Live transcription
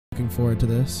looking forward to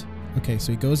this. Okay,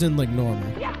 so he goes in like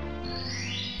normal.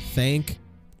 Thank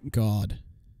God.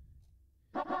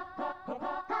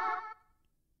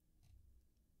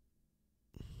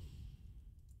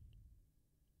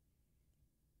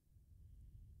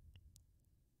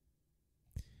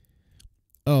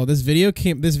 Oh, this video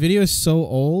is so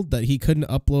old that he couldn't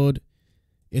upload.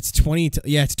 It's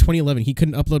 2011. He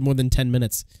couldn't upload more than 10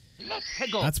 minutes.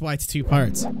 That's why it's 2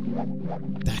 parts.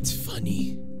 That's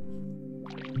funny.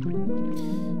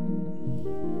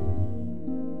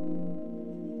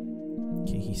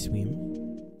 Okay, he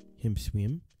swim. Him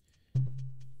swim.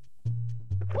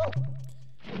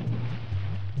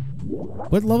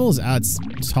 What level is Ad's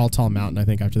tall mountain, I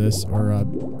think, after this? Or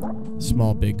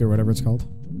small big or whatever it's called.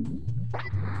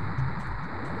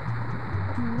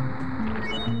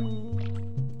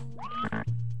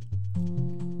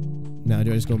 Now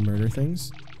do I just go murder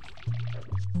things?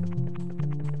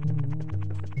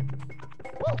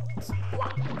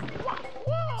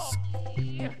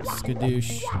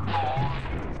 Skadoosh.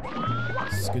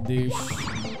 Skadoosh.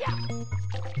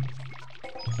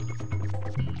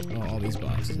 Oh, all these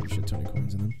boxes have shit ton of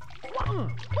coins in them.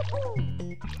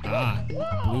 Ah,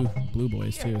 blue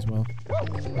boys too as well.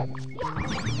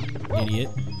 Idiot.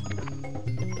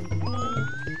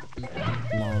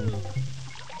 Long.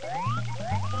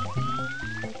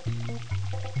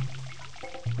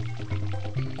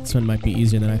 This one might be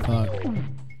easier than I thought.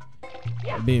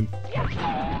 Boom.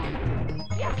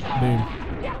 Boom.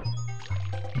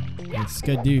 And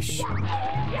skadoosh.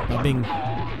 Ba-bing.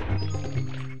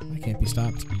 I can't be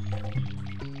stopped.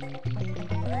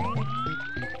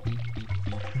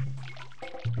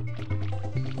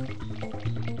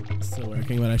 Still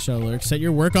working, but I shall lurk. Set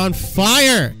your work on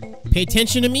fire! Pay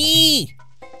attention to me!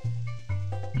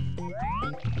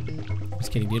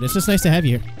 Just kidding, dude. It's just nice to have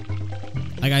you here.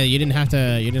 Like you didn't have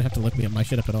to look me up my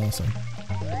shit up at all, so.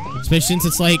 Especially since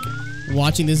it's like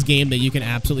watching this game that you can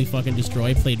absolutely fucking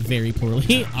destroy played very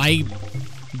poorly. I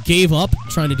gave up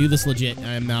trying to do this legit.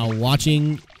 I am now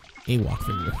watching a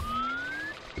walkthrough.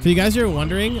 For you guys who are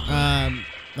wondering,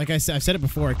 like I've said it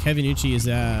before, Kevinucci is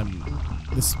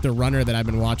the runner that I've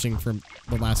been watching for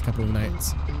the last couple of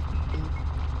nights.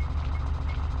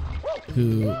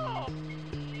 Who,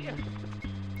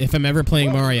 if I'm ever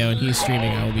playing Mario and he's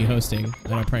streaming, I will be hosting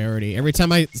at a priority. Every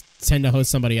time I tend to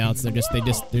host somebody else,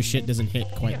 their shit doesn't hit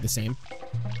quite the same.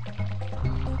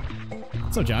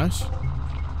 What's up, Josh?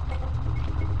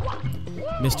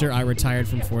 Mr. I retired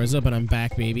from Forza, but I'm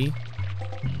back, baby.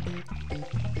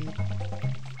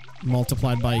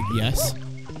 Multiplied by yes.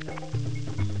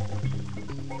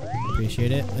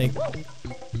 Appreciate it. Like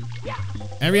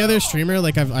every other streamer,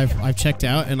 like I've checked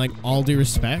out, and like all due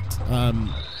respect, I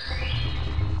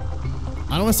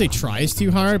don't want to say tries too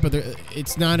hard, but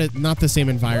it's not the same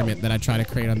environment that I try to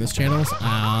create on this channel.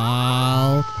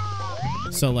 Ow.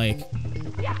 So like,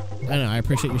 I don't know. I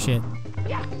appreciate your shit,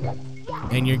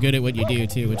 and you're good at what you do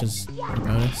too, which is a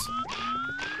bonus.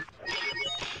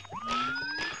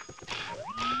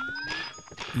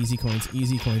 Easy coins,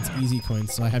 easy coins, easy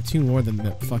coins. So I have 2 more than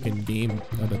the fucking game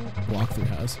that the walkthrough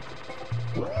has.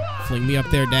 Fling me up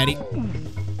there, daddy.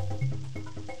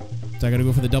 So I gotta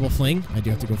go for the double fling? I do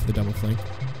have to go for the double fling.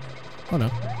 Oh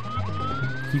no.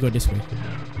 You go this way.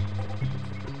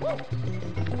 I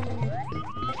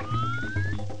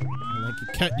like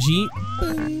your cut, G.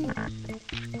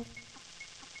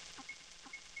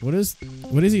 What is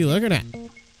he looking at?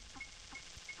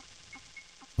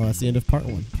 Oh, that's the end of part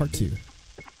 1. Part 2.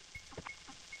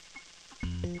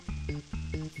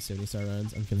 70-star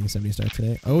runs. I'm feeling a 70-star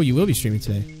today. Oh, you will be streaming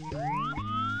today.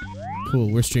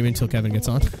 Cool. We're streaming until Kevin gets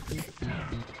on.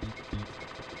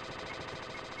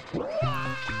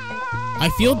 I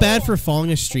feel bad for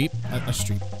falling asleep.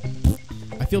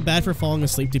 I feel bad for falling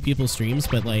asleep to people's streams,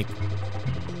 but like,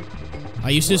 I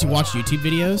used to just watch YouTube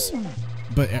videos.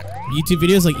 But YouTube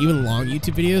videos, like even long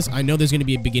YouTube videos, I know there's going to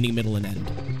be a beginning, middle, and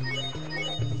end.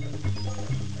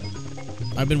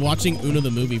 I've been watching Uno the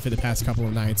movie for the past couple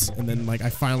of nights, and then like I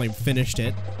finally finished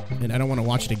it, and I don't want to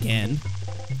watch it again.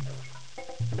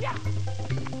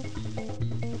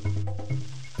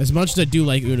 As much as I do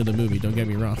like Uno the movie, don't get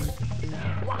me wrong.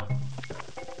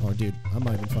 Oh, dude, I'm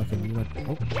not even fucking. You're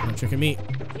not tricking me.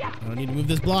 I don't need to move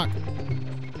this block.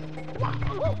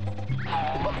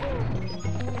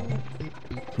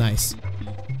 Nice.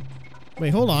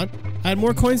 Wait, hold on. I had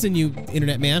more coins than you,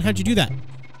 internet man. How'd you do that?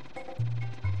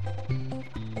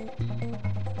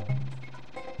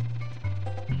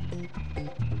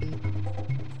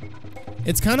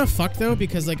 It's kind of fucked though,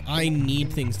 because like I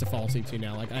need things to fall asleep to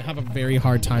now. Like I have a very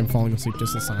hard time falling asleep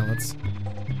just in silence,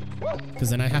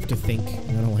 because then I have to think,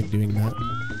 and I don't like doing that.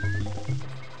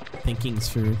 thinkings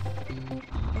for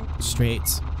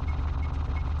straights.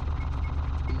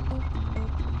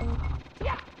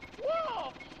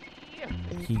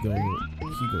 He go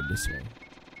this way.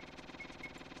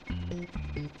 I'm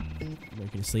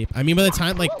to sleep. I mean, by the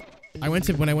time like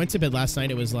when I went to bed last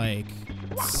night, it was like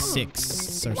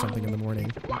 6 or something in the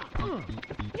morning.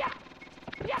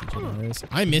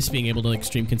 I miss being able to like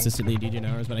stream consistently DJ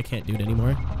hours, but I can't do it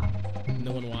anymore.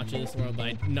 No one watches, or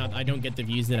I don't get the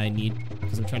views that I need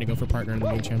because I'm trying to go for partner in the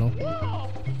main channel.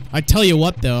 I tell you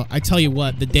what, though.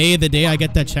 The day I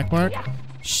get that check mark,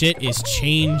 shit is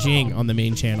changing on the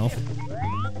main channel.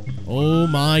 Oh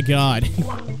my god.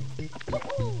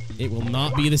 It will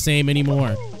not be the same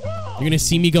anymore. You're gonna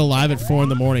see me go live at 4 in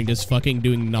the morning just fucking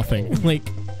doing nothing. Like,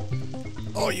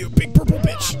 oh, you big purple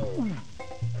bitch.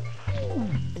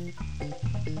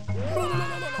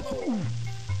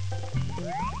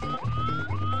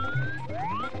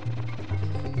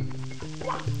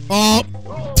 Oh!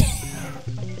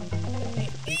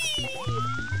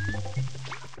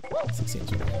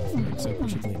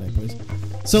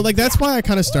 So, like, that's why I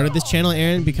kind of started this channel,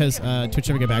 Aaron, because Twitch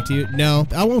never get back to you. No,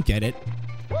 I won't get it.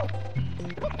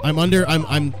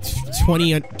 I'm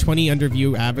 20 under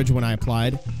view average when I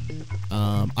applied.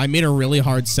 I made a really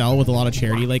hard sell with a lot of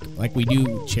charity, like we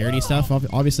do charity stuff,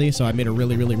 obviously. So I made a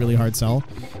really hard sell,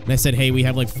 and I said, hey, we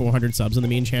have like 400 subs on the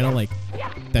main channel. Like,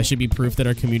 that should be proof that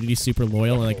our community is super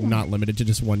loyal and like not limited to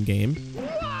just one game,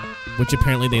 which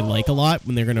apparently they like a lot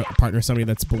when they're gonna partner somebody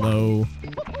that's below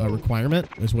a requirement,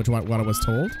 is what I was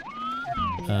told.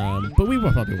 But we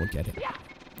probably won't get it.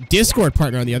 Discord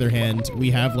partner, on the other hand,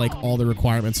 we have like all the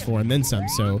requirements for and then some.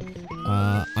 So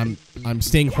I'm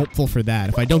staying hopeful for that.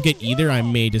 If I don't get either, I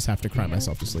may just have to cry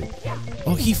myself to sleep.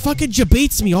 Oh, he fucking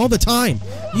debates me all the time.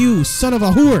 You son of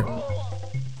a whore. Oh,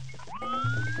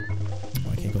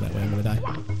 I can't go that way. I'm gonna die.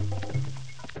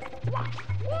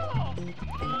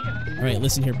 All right,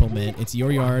 listen here, Bullman. It's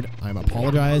your yard. I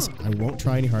apologize. I won't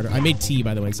try any harder. I made tea,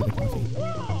 by the way, instead of coffee.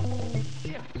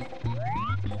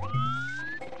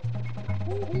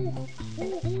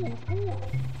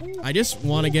 I just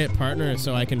want to get partner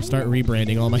so I can start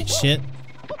rebranding all my shit.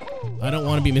 I don't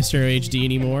want to be Mr. HD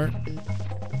anymore.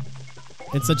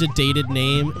 It's such a dated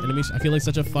name, and I feel like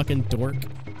such a fucking dork.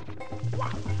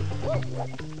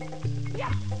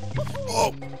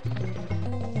 Oh!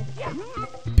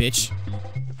 Bitch.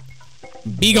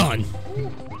 Be gone!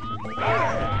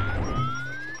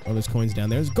 Oh, there's coins down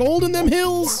there. There's gold in them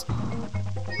hills!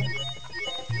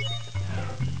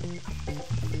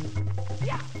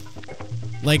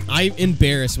 Like, I'm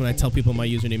embarrassed when I tell people my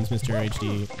username is Mr.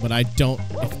 HD, but I don't.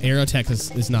 If Aeroteq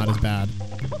is not as bad.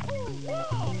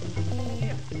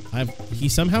 He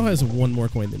somehow has one more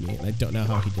coin than me, and I don't know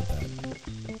how he did that.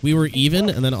 We were even,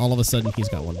 and then all of a sudden he's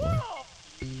got one more.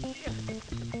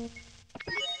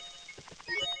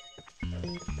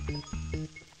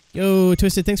 Yo,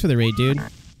 Twisted, thanks for the raid, dude.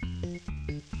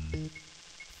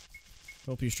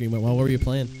 Hope your stream went well. What were you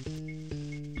playing?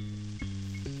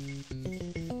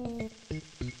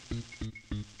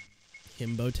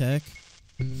 Aeroteq.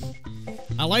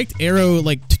 I liked Aero,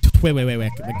 like, wait.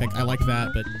 Like, I like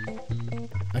that, but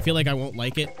I feel like I won't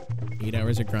like it. 8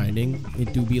 hours of grinding.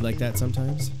 It do be like that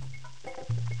sometimes.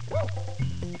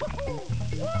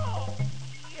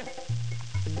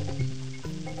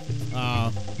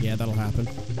 Yeah, that'll happen.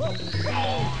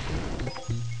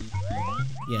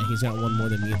 Yeah, he's got one more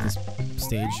than me at this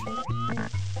stage.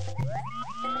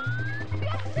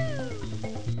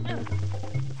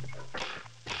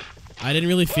 I didn't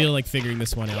really feel like figuring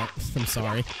this one out. I'm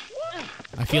sorry.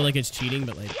 I feel like it's cheating,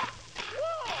 but like,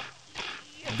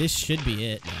 this should be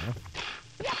it now.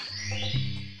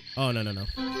 Oh, no. Oh,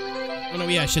 no,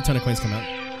 yeah, a shit ton of coins come out.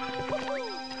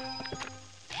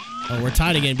 Oh, we're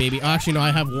tied again, baby. Oh, actually, no,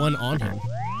 I have one on him.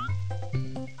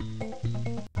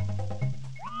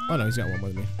 Oh, no, he's got one more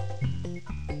than me.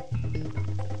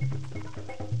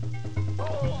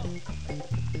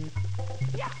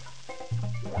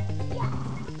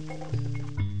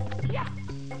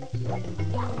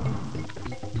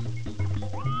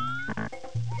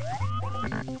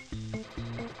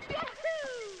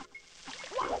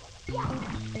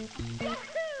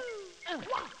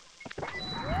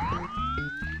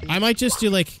 I might just do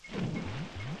like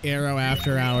Aero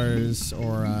after hours,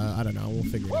 or I don't know. We'll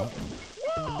figure it out.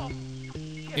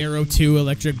 Aero 2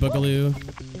 Electric Boogaloo.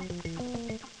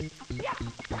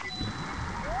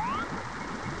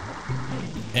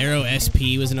 Aero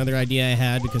SP was another idea I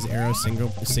had because Aero single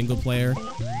player. I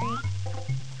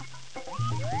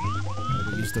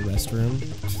use the restroom.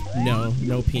 No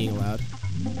peeing allowed.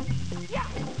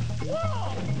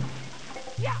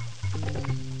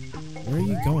 Where are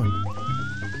you going?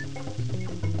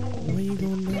 Why are you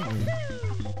going that way?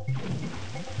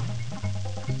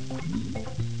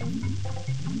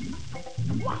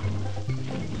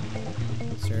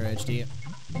 Sarah HD.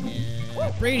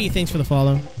 And Brady, thanks for the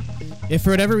follow. If for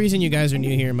whatever reason you guys are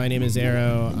new here, my name is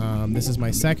Aero. This is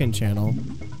my second channel.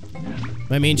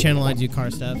 My main channel, I do car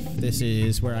stuff. This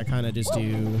is where I kind of just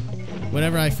do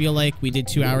whatever I feel like. We did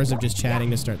 2 hours of just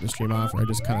chatting to start the stream off, where I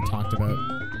just kind of talked about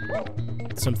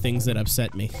some things that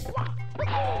upset me.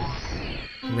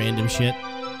 Random shit.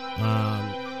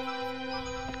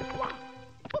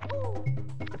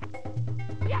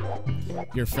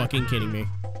 You're fucking kidding me.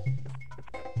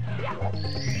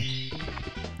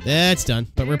 That's done.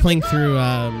 But we're playing through,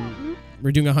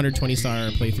 we're doing a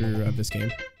 120-star playthrough of this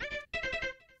game.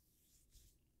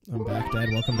 I'm back, Dad.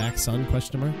 Welcome back, son,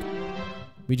 question mark.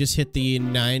 We just hit the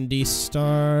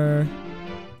 90-star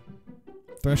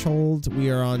threshold. We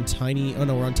are on tiny... Oh,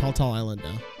 no, we're on Tall Tall Island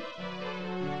now.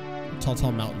 Tall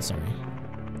Tall Mountain, sorry.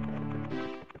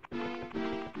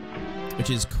 Which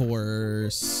is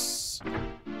course...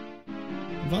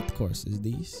 What course is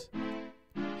this?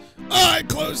 Oh, I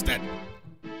closed it!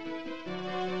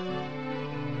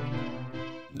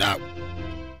 No!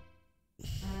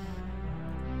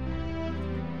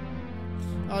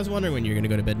 I was wondering when you were going to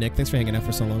go to bed, Nick. Thanks for hanging out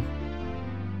for so long.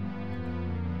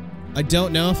 I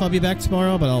don't know if I'll be back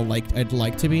tomorrow, but I'd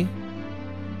like to be.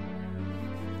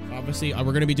 Obviously, we're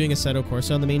going to be doing a Assetto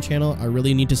Corsa on the main channel. I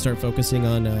really need to start focusing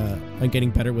on getting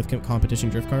better with competition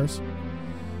drift cars.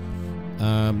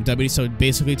 So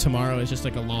basically tomorrow is just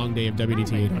like a long day of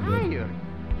WDT 800.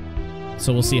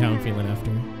 So we'll see how I'm feeling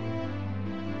after.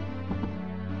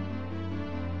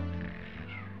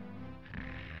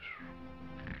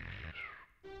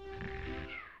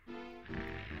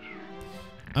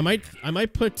 I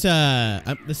might put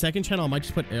the second channel. I might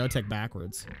just put Aeroteq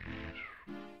backwards.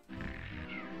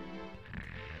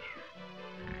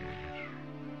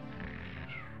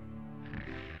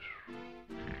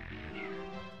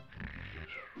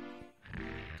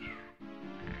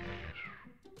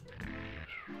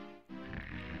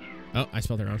 Oh, I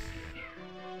spelled it wrong.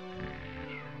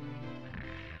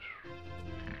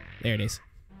 There it is.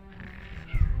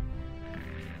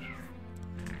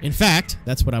 In fact,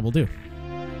 that's what I will do.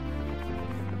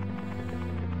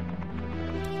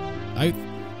 I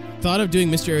thought of doing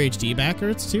Mr. HD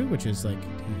backwards too, which is like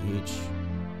DH.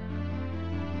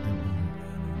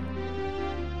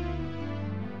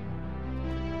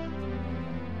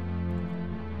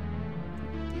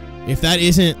 If that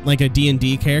isn't like a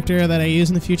D&D character that I use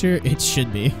in the future, it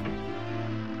should be.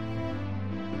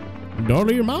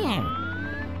 Dolly Ma.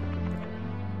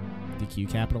 The Q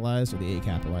capitalized or the A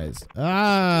capitalized?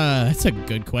 Ah, that's a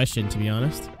good question, to be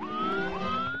honest.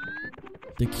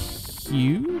 The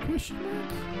Q question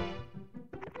mark?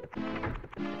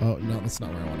 Oh, no, that's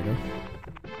not where I want to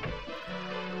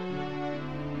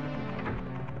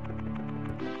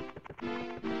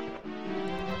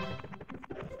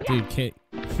go. Dude, Kate.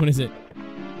 What is it?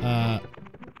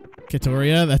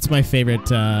 Katoria? That's my favorite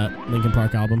Linkin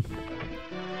Park album.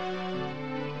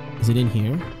 Is it in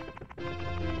here?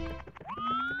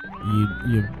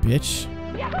 You bitch.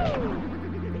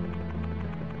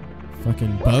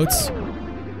 Fucking boats.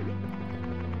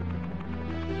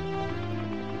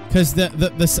 Because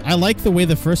I like the way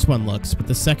the first one looks, but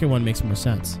the second one makes more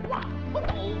sense.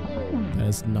 That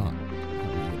is not.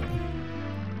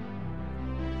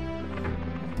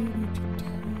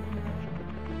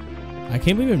 I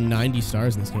can't believe we have 90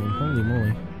 stars in this game. Holy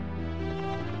moly.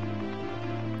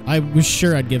 I was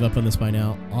sure I'd give up on this by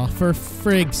now. Oh, for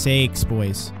frig's sakes,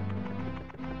 boys.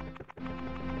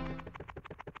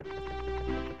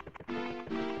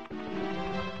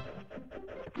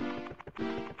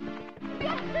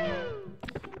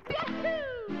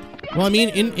 Well, I mean,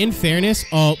 in fairness...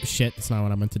 Oh, shit. That's not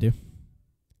what I meant to do.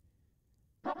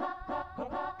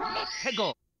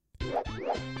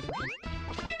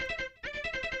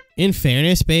 In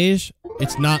fairness, Beige,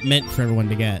 it's not meant for everyone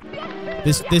to get.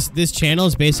 This channel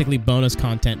is basically bonus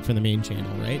content for the main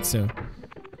channel, right? So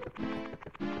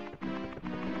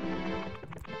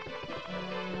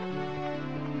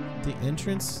the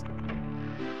entrance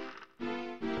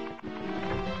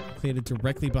located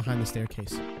directly behind the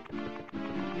staircase.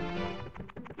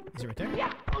 Is it right there?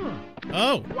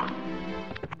 Oh!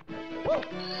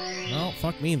 Well,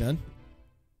 fuck me then.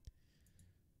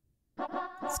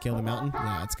 Scale the mountain.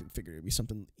 Yeah, it's figured it'd be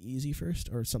something easy first,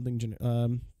 or something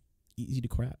easy to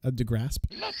grasp.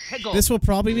 This will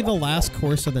probably be the last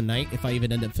course of the night if I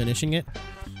even end up finishing it,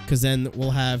 because then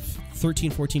we'll have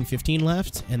 13, 14, 15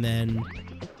 left, and then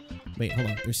wait, hold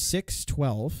on. There's 6,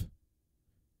 12,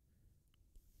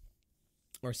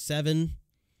 or 7,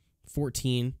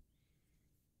 14,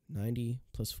 90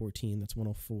 plus 14, that's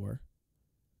 104.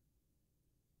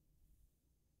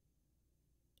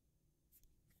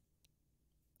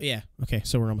 Yeah, okay,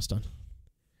 so we're almost done.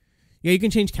 Yeah, you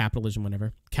can change capitalism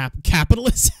whenever.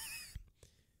 Capitalism?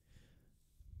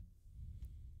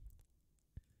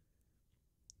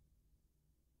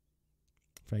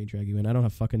 If I drag you in, I don't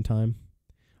have fucking time.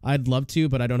 I'd love to,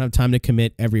 but I don't have time to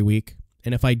commit every week.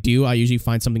 And if I do, I usually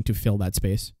find something to fill that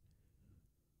space.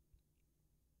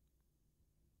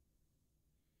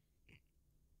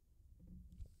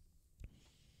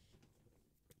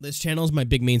 This channel is my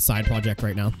big main side project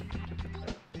right now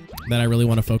that I really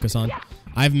want to focus on.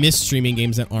 I've missed streaming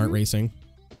games that aren't racing.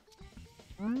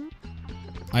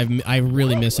 I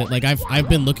really miss it. Like I've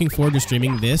been looking forward to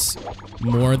streaming this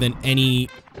more than any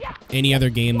other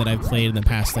game that I've played in the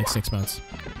past like 6 months.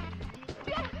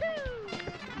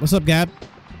 What's up, Gab?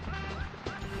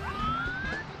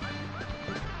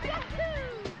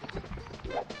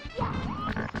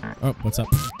 Oh, what's up?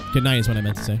 Good night is what I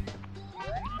meant to say.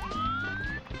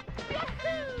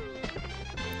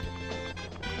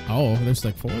 Oh, there's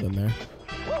like 4 of them there.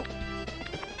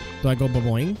 Do I go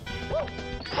boing?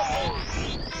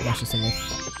 Watch this thing.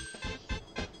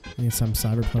 I need some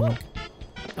cyberpunk.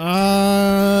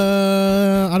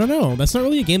 I don't know. That's not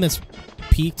really a game that's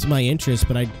piqued my interest,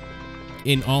 but I,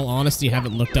 in all honesty,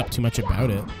 haven't looked up too much about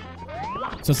it.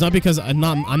 So it's not because I'm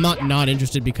not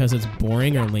interested because it's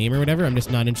boring or lame or whatever. I'm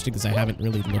just not interested because I haven't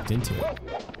really looked into it.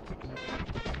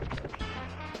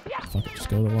 Fuck it, just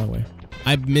go the wrong way.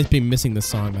 I've been missing this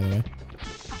song, by the way.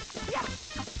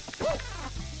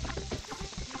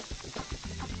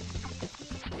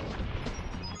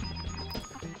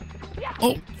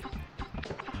 Oh!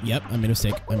 Yep, I made a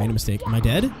mistake. I made a mistake. Am I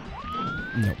dead?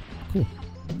 No. Cool.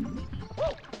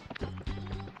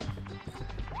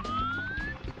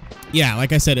 Yeah,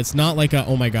 like I said, it's not like a,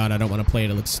 oh my god, I don't want to play it,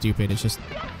 it looks stupid. It's just,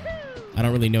 I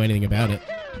don't really know anything about it.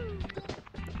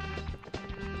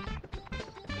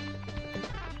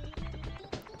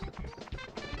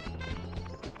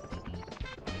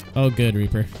 Oh, good,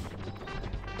 Reaper.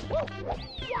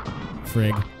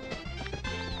 Frig.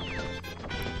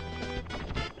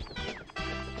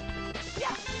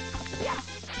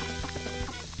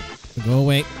 Go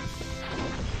away.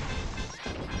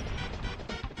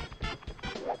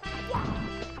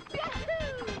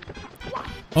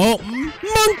 Oh,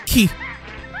 monkey!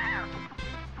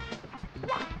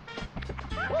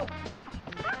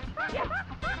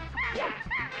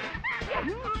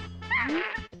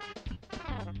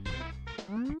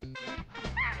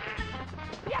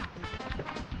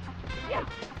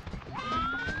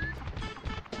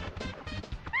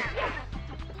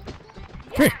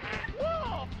 Here.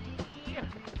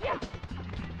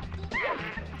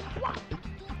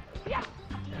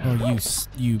 Oh,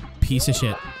 you piece of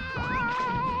shit.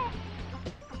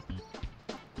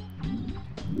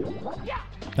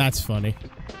 That's funny.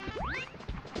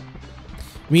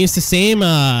 I mean, it's the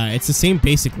same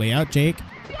basic layout, Jake,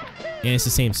 and it's the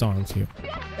same song too.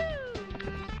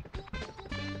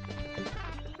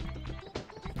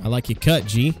 I like your cut,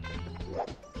 G.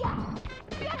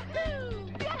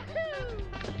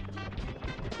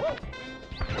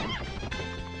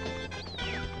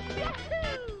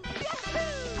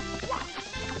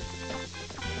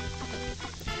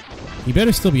 He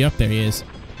better still be up there. He is.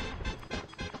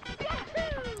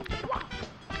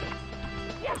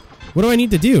 What do I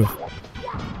need to do?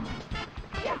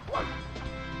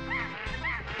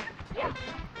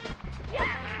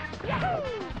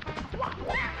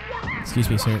 Excuse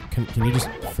me, sir. Can you just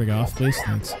frig off, please?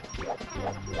 Thanks.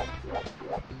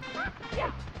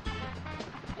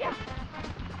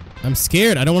 I'm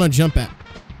scared. I don't want to jump at.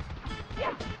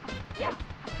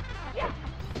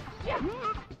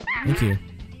 Thank you.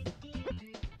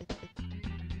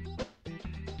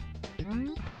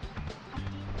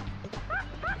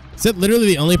 Is that literally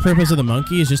the only purpose of the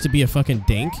monkey is just to be a fucking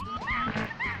dink?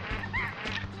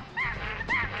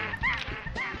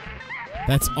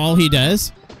 That's all he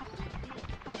does?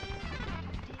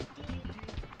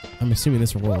 I'm assuming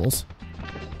this rolls.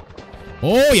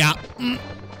 Oh, yeah.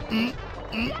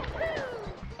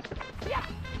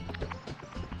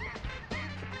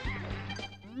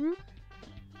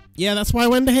 Yeah, that's why I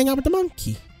wanted to hang out with the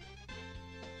monkey.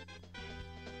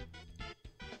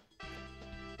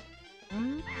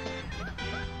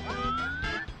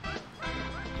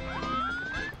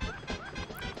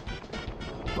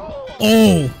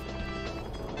 Oh!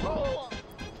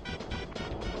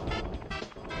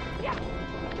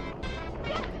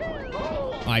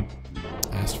 I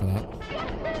asked for that.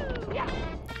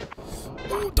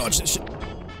 Oh, dodge this shit.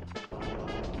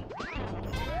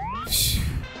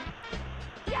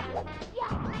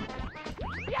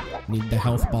 Need the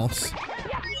health boss.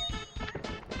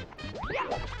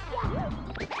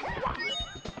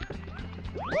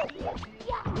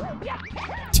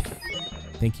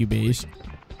 Thank you, Beige.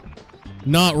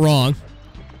 Not wrong.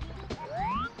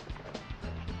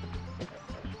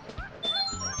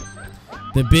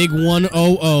 The big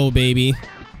 100, baby.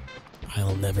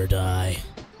 I'll never die.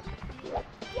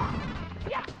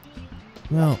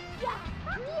 Well.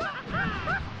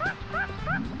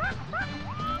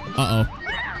 Uh-oh.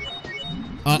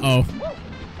 Uh-oh.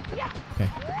 Okay.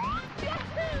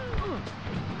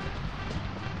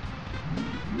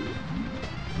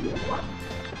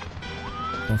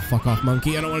 Oh, fuck off,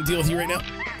 monkey. I don't want to deal with you right now.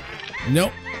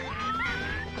 Nope.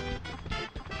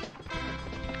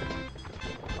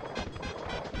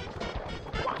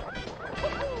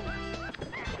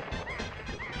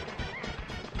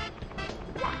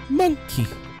 Monkey.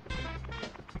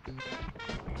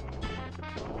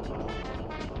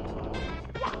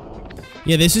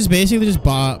 Yeah, this is basically just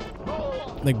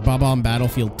like Bob-omb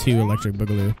Battlefield 2 Electric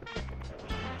Boogaloo.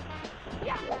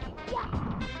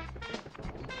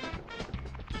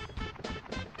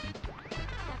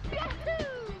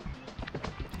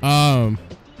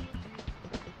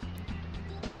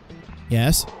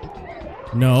 Yes.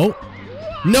 No.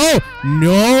 No!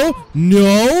 No!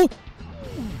 No!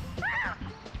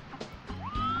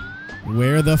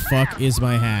 Where the fuck is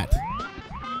my hat?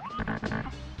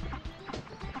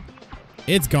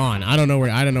 It's gone. I don't know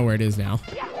where it is now.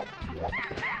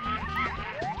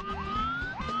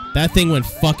 That thing went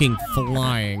fucking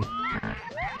flying.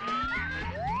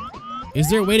 Is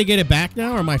there a way to get it back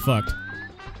now, or am I fucked?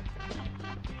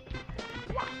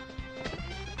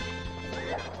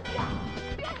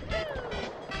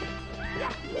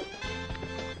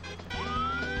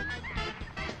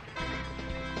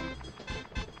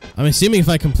 I'm assuming if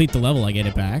I complete the level, I get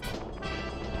it back.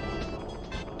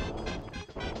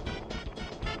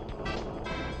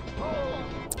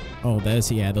 Oh,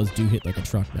 yeah, those do hit like a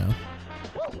truck now.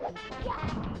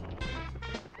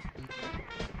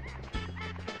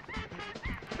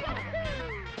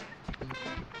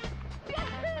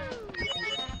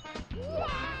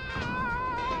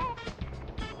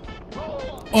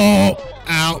 Oh!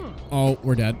 Ow! Oh,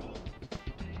 we're dead.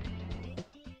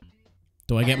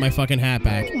 Do I get my fucking hat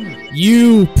back?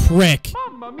 You prick!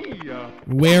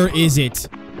 Where is it?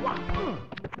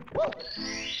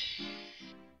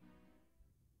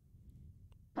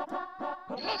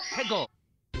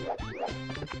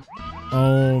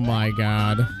 Oh my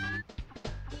god.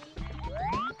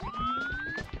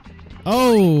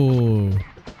 Oh!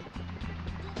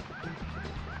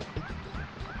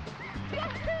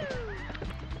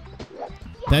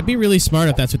 That'd be really smart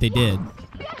if that's what they did.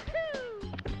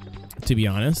 To be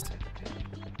honest.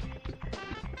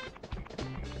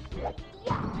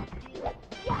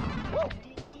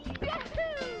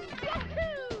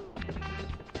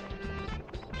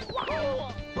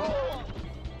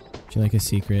 Would you like a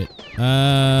secret?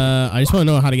 I just want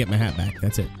to know how to get my hat back.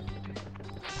 That's it.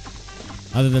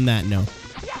 Other than that, no.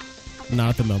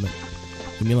 Not at the moment.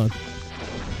 Leave me alone.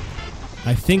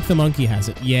 I think the monkey has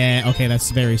it. Yeah, okay,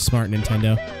 that's very smart,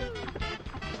 Nintendo.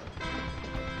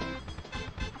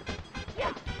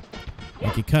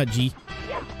 Monkey cut, G.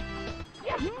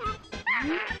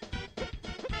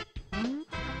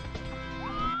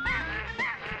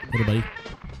 Little buddy.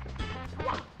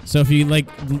 So if you like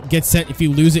get sent, if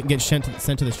you lose it and get sent to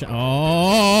the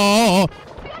oh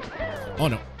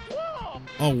no.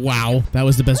 Oh wow, that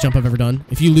was the best jump I've ever done.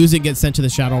 If you lose it, get sent to the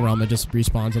Shadow Realm, it just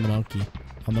respawns on the monkey.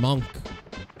 On the monk.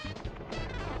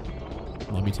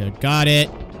 Love me too. Got it.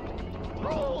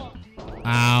 Ow.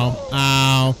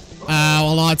 Ow. Ow.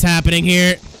 A lot's happening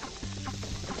here.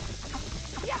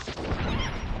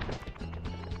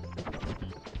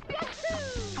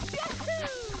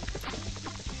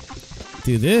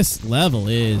 Dude, this level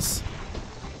is...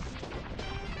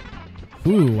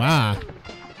 Ooh, ah.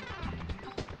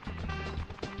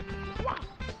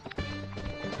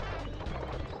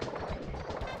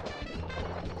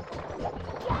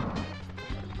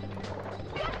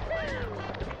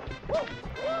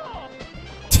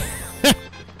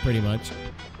 Pretty much.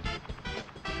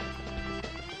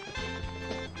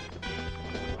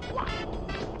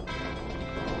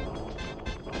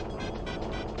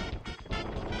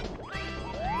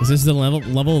 Is this the level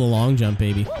of the long jump,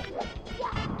 baby?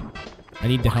 I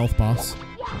need the health boss.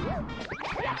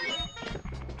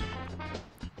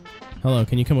 Hello,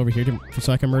 can you come over here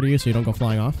so I can murder you so you don't go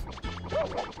flying off?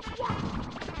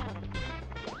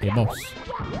 Hey, boss.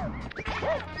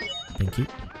 Thank you.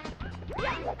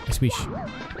 I squish.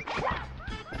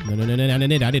 No.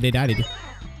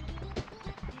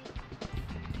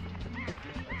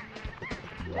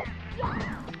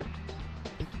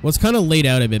 Well, it's kind of laid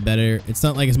out a bit better. It's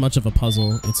not like as much of a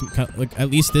puzzle. It's like at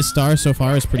least this star so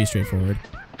far is pretty straightforward.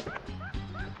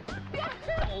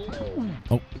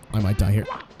 Oh, I might die here.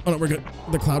 Oh no, we're good.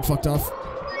 The cloud fucked off.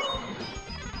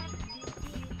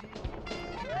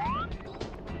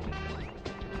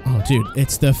 Oh, dude,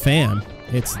 it's the fam.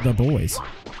 It's the boys.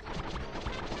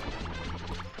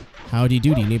 Howdy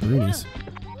doody, neighboroonies.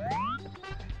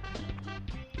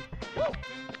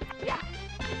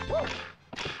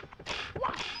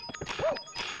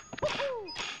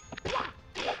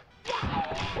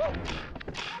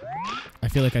 I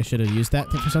feel like I should have used that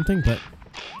for something, but...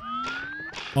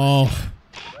 Oh.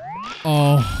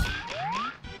 Oh.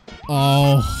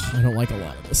 Oh. I don't like a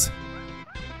lot of this.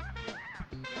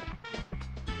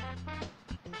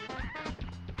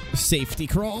 Safety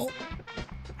crawl.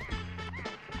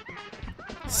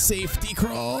 Safety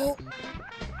crawl.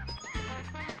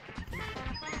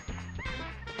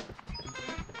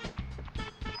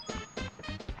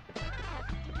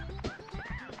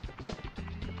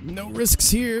 No risks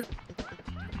here.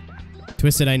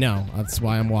 Twisted, I know. That's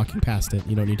why I'm walking past it.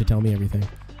 You don't need to tell me everything.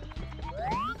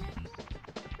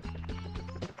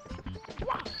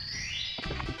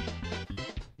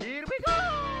 Here we go!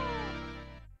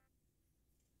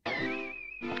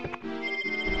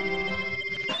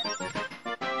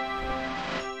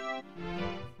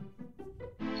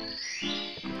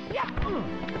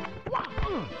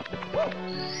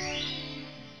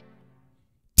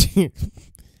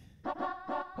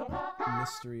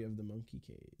 Mystery of the monkey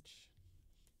cage.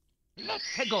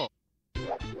 Let's go!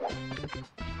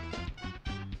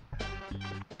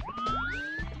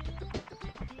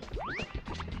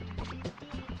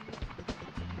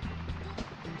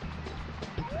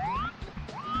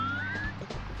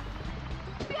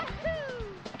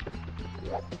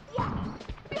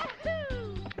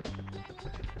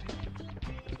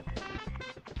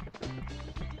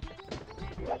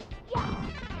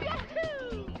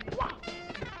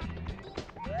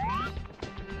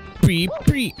 Beep,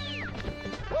 beep.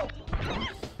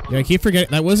 Yeah, I keep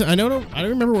forgetting. That wasn't. I don't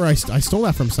remember where I stole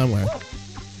that from somewhere.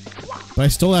 But I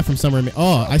stole that from somewhere.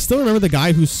 Oh, I still remember the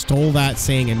guy who stole that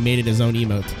saying and made it his own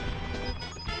emote.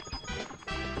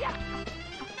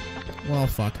 Well,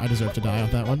 fuck. I deserve to die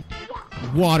off that one.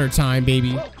 Water time,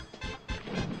 baby.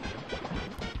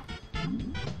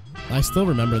 I still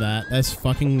remember that. That's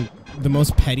fucking the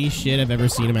most petty shit I've ever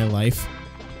seen in my life.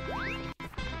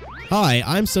 Hi,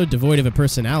 I'm so devoid of a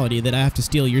personality that I have to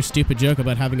steal your stupid joke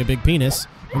about having a big penis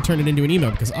and turn it into an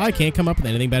emote because I can't come up with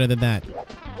anything better than that.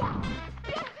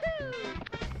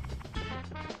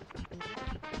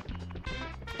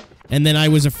 And then I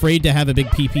was afraid to have a big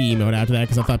PP emote after that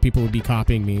because I thought people would be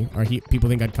copying me, or people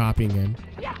think I'd copying him.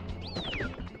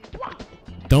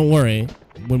 Don't worry,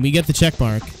 when we get the check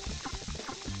mark,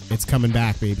 it's coming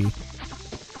back, baby.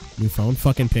 New phone,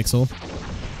 fucking Pixel.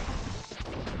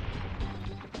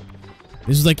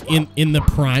 This is like in the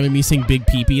prime of me saying big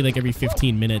PP like every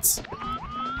 15 minutes.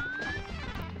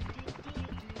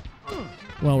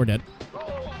 Well, we're dead.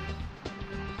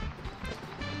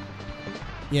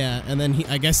 Yeah, and then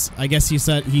I guess he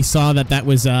saw that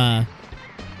was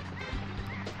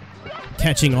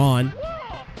catching on,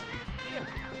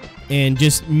 and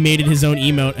just made it his own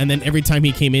emote. And then every time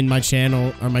he came in my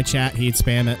channel or my chat, he'd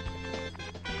spam it,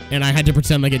 and I had to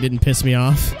pretend like it didn't piss me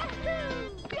off.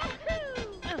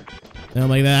 And I'm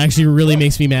like, that actually really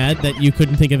makes me mad that you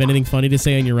couldn't think of anything funny to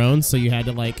say on your own, so you had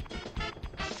to like...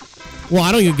 Well,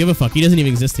 I don't even give a fuck. He doesn't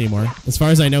even exist anymore. As far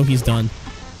as I know, he's done.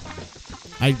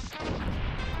 I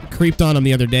creeped on him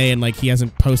the other day, and like he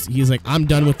hasn't posted... He's like, I'm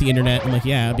done with the internet. I'm like,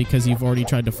 yeah, because you've already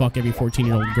tried to fuck every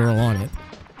 14-year-old girl on it.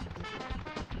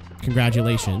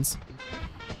 Congratulations.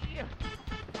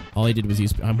 All he did was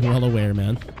use... I'm well aware,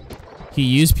 man. He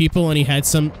used people, and he had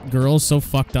some girls so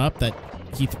fucked up that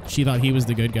she thought he was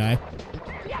the good guy.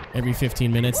 Every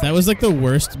 15 minutes. That was like the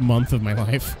worst month of my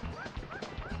life.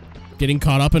 Getting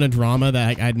caught up in a drama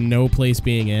that I had no place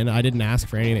being in. I didn't ask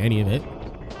for any of it.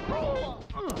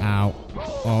 Ow.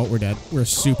 Oh, we're dead. We're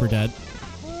super dead.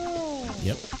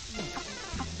 Yep.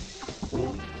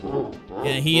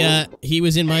 Yeah, he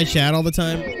was in my chat all the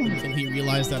time until he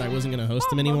realized that I wasn't going to host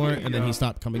him anymore, and then he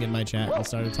stopped coming in my chat and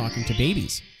started talking to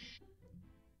babies.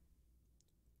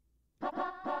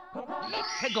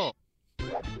 Go.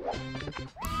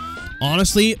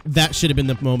 Honestly, that should have been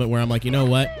the moment where I'm like, you know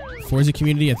what? Forza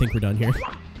community, I think we're done here.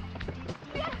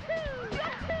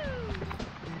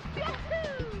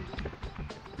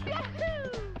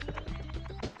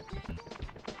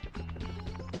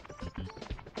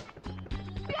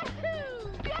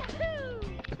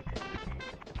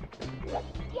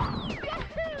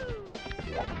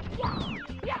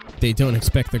 They don't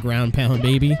expect the ground pound,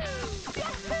 baby.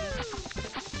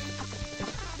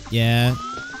 Yeah.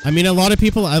 I mean, a lot of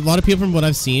people from what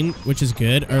I've seen, which is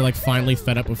good, are like finally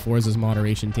fed up with Forza's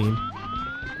moderation team.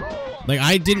 Like,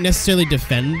 I didn't necessarily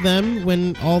defend them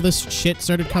when all this shit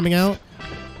started coming out.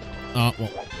 Well,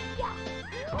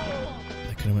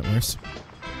 that could have went worse.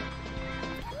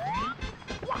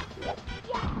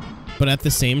 But at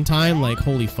the same time, like,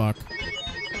 holy fuck.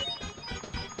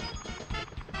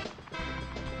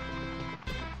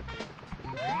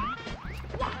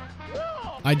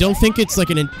 I don't think it's like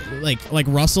like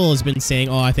Russell has been saying,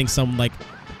 oh, I think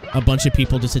a bunch of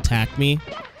people just attacked me.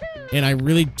 And I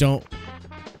really don't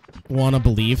want to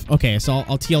believe. Okay, so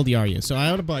I'll TLDR you. So I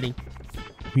had a buddy,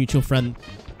 mutual friend,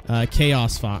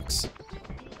 Chaos Fox.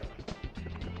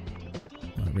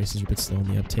 Races are a bit slow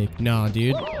in the uptake. Nah,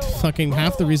 dude. Fucking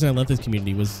half the reason I left this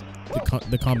community was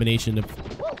the combination of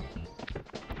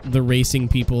the racing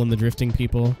people and the drifting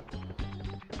people.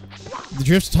 The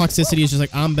drift toxicity is just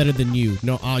like, I'm better than you.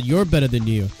 No, you're better than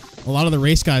you. A lot of the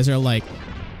race guys are like,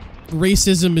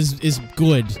 racism is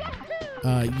good.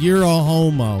 You're a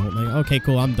homo. I'm like, okay,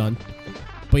 cool, I'm done.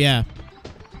 But yeah.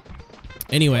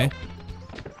 Anyway.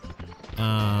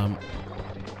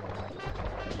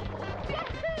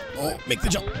 Oh, make the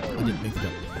jump. I didn't make the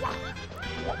jump.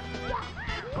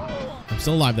 I'm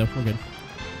still alive, though. We're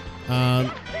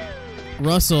good.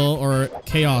 Russell, or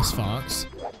Chaos Fox,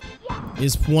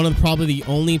 is one of probably the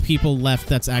only people left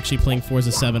that's actually playing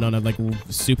Forza 7 on a, like,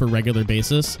 super regular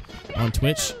basis on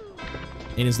Twitch.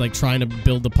 And is, like, trying to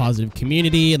build a positive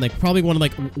community. And, like, probably one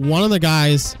of the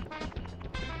guys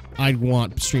I'd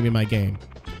want streaming my game.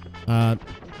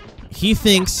 He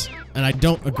thinks, and I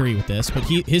don't agree with this, but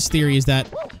his theory is that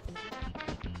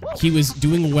he was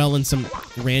doing well in some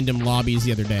random lobbies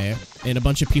the other day, and a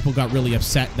bunch of people got really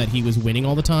upset that he was winning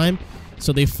all the time,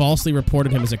 so they falsely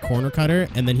reported him as a corner cutter,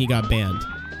 and then he got banned.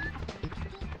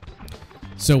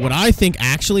 So what I think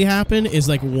actually happened is,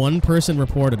 like, one person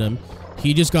reported him,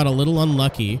 he just got a little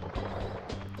unlucky,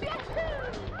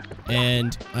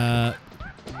 and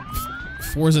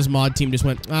Forza's mod team just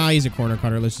went, he's a corner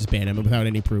cutter, let's just ban him without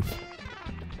any proof.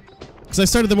 Because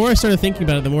the more I started thinking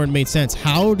about it, the more it made sense.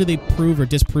 How do they prove or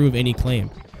disprove any claim?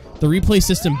 The replay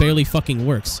system barely fucking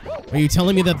works. Are you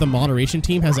telling me that the moderation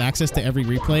team has access to every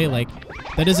replay? Like,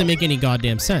 that doesn't make any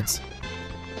goddamn sense.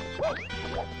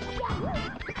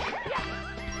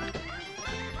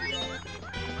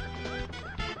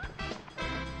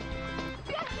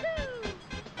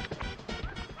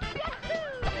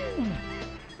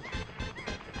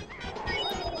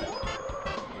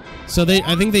 So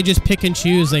I think they just pick and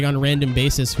choose, like, on a random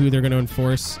basis who they're going to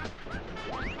enforce,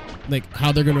 like,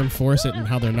 how they're going to enforce it and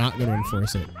how they're not going to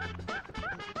enforce it.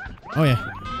 Oh yeah,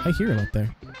 I hear him up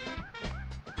there.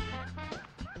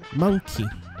 Monkey.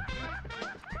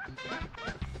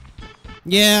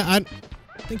 Yeah,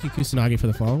 thank you, Kusanagi, for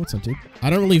the follow. What's up, dude? I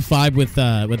don't really vibe with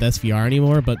SVR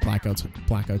anymore, but Blackout's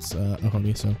a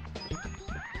homie, so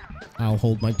I'll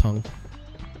hold my tongue.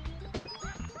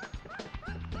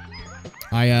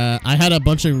 I had a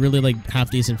bunch of really, like,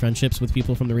 half-decent friendships with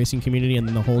people from the racing community, and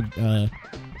then the whole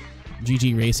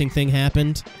GG racing thing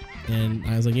happened, and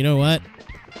I was like, you know what?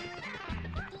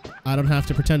 I don't have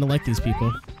to pretend to like these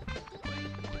people.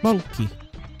 Monkey.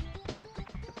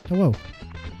 Hello.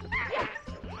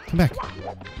 Come back.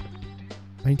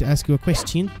 I need to ask you a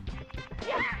question.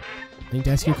 I need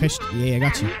to ask you a question. Yeah, I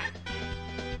got you.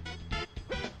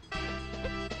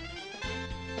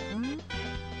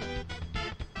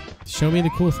 Show me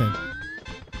the cool thing.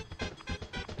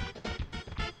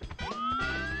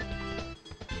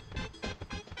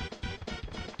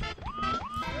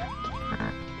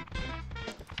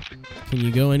 Can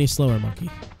you go any slower, monkey?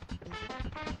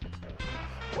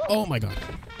 Oh my god.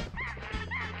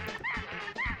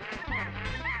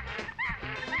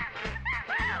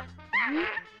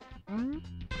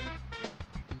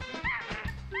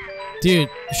 Dude,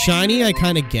 Shiny I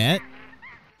kind of get.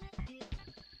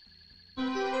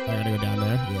 I gotta go down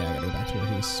there. Yeah, I gotta go back to where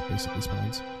he basically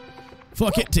spawns.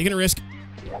 Fuck it, taking a risk.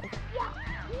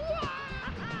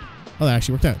 Oh, that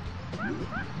actually worked out.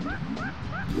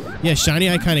 Yeah, Shiny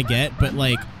I kind of get, but,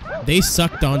 like, they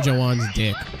suck Don Juan's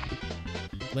dick.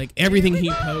 Like, everything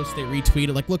he posts, they retweet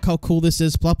it, like, look how cool this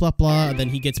is, blah, blah, blah, and then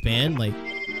he gets banned. Like,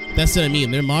 that's what I mean.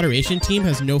 Their moderation team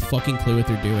has no fucking clue what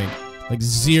they're doing. Like,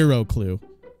 zero clue.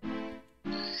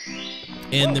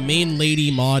 And the main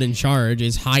lady mod in charge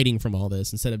is hiding from all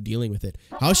this instead of dealing with it.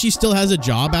 How she still has a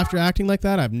job after acting like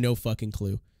that, I have no fucking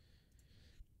clue.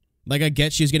 Like, I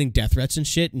get she was getting death threats and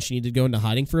shit, and she needed to go into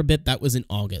hiding for a bit. That was in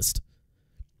August.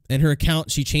 And her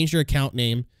account, she changed her account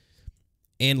name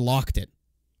and locked it.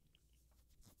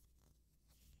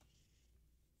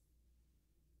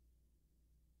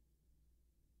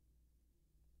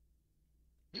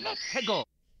 Let's go.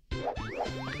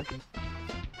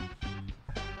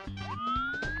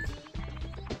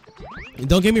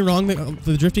 Don't get me wrong,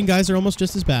 the drifting guys are almost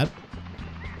just as bad.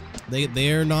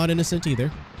 They're not innocent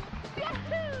either.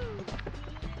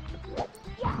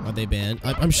 Are they banned?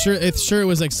 I'm sure it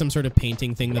was like some sort of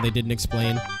painting thing that they didn't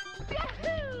explain.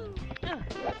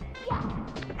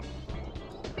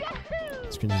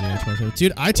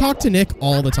 Dude, I talk to Nick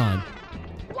all the time.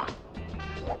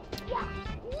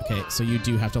 Okay, so you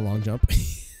do have to long jump.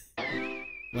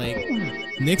 Like,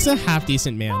 Nick's a half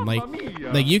decent man. Like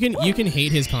you can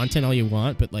hate his content all you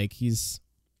want, but like he's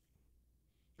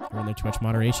on their Twitch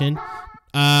moderation.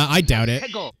 I doubt it.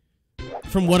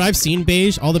 From what I've seen,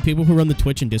 Beige, all the people who run the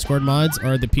Twitch and Discord mods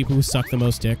are the people who suck the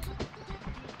most dick.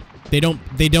 They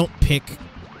don't pick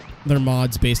their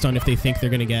mods based on if they think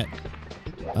they're gonna get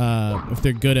if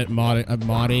they're good at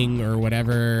modding or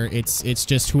whatever. It's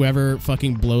just whoever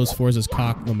fucking blows Forza's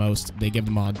cock the most, they give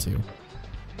the mod to.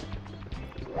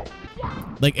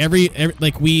 Like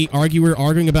like we're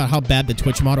arguing about how bad the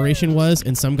Twitch moderation was,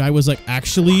 and some guy was like,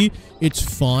 actually, it's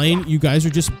fine. You guys are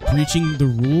just breaching the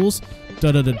rules.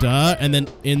 Da da da da. And then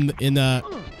in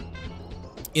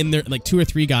there, like 2 or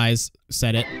 3 guys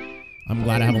said it. I'm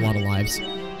glad I have a lot of lives.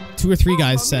 2 or 3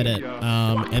 guys said it,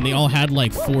 and they all had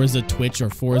like Forza Twitch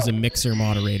or Forza Mixer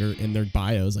moderator in their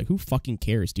bios. Like, who fucking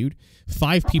cares, dude?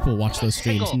 5 people watch those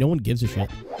streams. No one gives a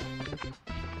shit.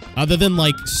 Other than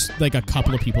like a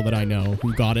couple of people that I know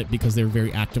who got it because they were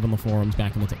very active on the forums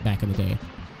back in the day.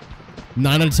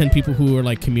 9 out of 10 people who are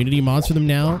like community mods for them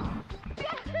now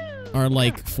are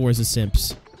like Forza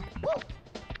simps.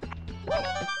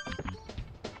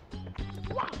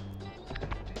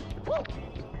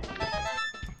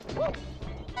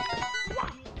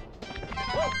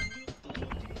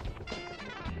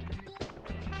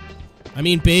 I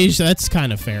mean, Beige, that's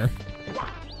kind of fair.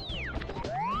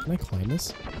 Can I climb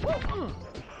this?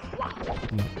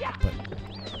 No, but...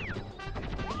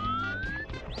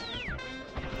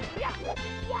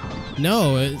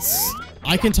 No, it's...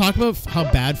 I can talk about how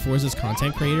bad Forza's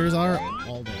content creators are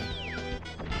all day.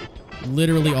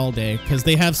 Literally all day. Because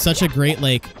they have such a great,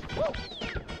 like,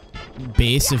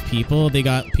 base of people. They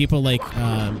got people, like,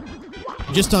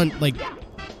 just on, like,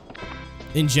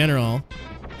 in general...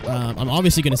 I'm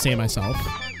obviously going to say myself.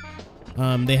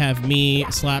 They have me,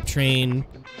 Slaptrain.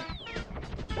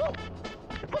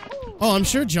 Oh, I'm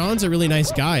sure John's a really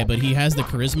nice guy, but he has the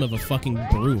charisma of a fucking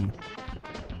broom.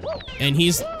 And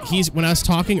he's when I was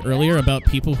talking earlier about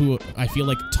people who I feel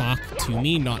like talk to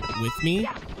me, not with me,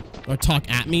 or talk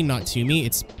at me, not to me,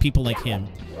 it's people like him.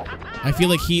 I feel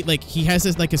like he has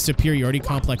this like a superiority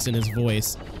complex in his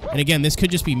voice. And again, this could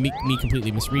just be me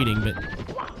completely misreading, but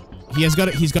he's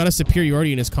got a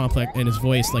superiority in his complex in his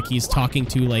voice, like he's talking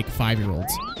to like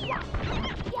 5-year-olds.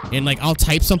 And like I'll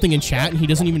type something in chat and he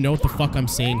doesn't even know what the fuck I'm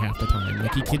saying half the time.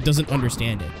 Like he doesn't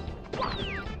understand it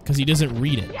because he doesn't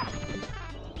read it.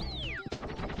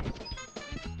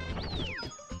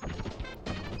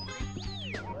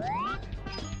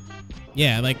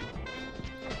 Yeah, like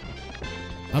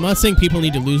I'm not saying people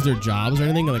need to lose their jobs or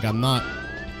anything. Like I'm not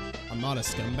a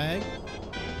scumbag.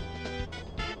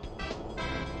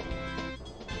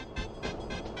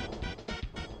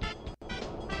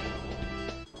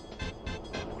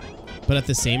 But at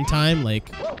the same time,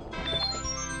 like,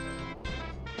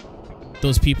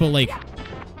 those people, like,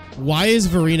 why is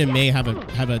Verena May have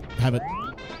a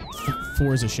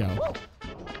Forza show?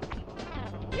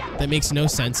 That makes no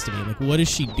sense to me. Like, what does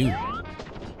she do?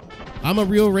 I'm a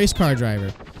real race car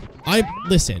driver.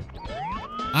 Listen,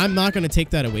 I'm not gonna take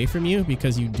that away from you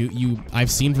because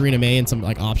I've seen Verena May in some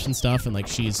like option stuff and like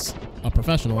she's a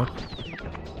professional.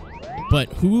 But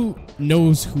who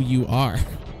knows who you are?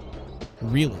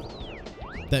 Really?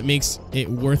 That makes it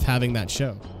worth having that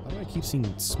show. Why do I keep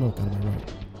seeing smoke out of my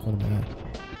right? Out of my eye.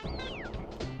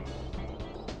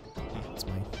 That's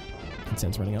my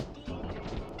incense running out.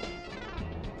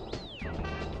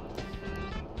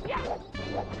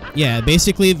 Yeah,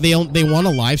 basically they want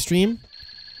a live stream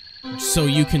so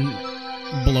you can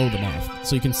blow them off,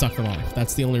 so you can suck them off.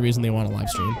 That's the only reason they want a live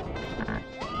stream.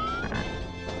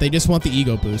 They just want the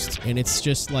ego boost, and it's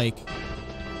just like...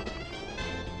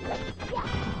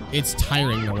 It's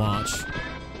tiring to watch.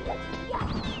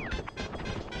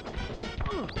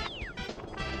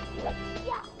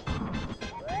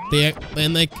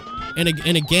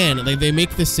 And again, they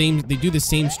make the same. They do the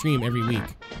same stream every week.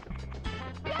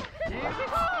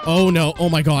 Oh no! Oh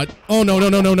my god! Oh no! No!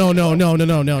 No! No! No! No! No!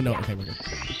 No! No! No! Okay, we're good.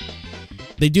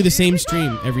 They do the same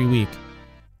stream every week.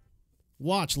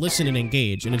 Watch, listen, and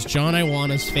engage. And it's John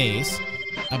Iwana's face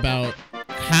about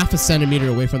half a centimeter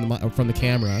away from the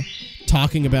camera,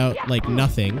 talking about like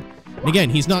nothing, And again,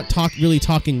 he's not really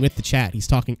talking with the chat. He's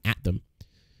talking at them.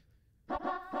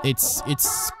 It's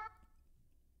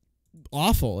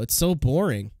awful. It's so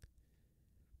boring.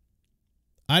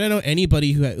 I don't know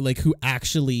anybody who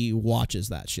actually watches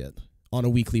that shit on a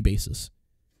weekly basis.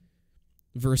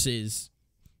 Versus,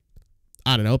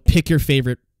 I don't know, pick your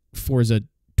favorite Forza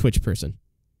Twitch person.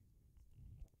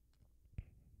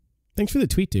 Thanks for the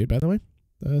tweet, dude, by the way.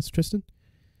 That's Tristan.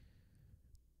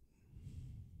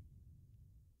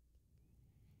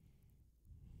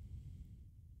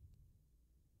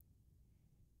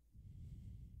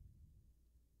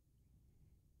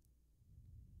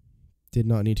 Did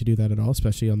not need to do that at all,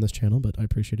 especially on this channel, but I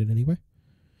appreciate it anyway.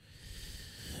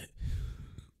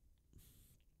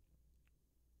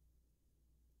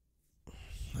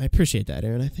 I appreciate that,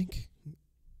 Aaron, I think.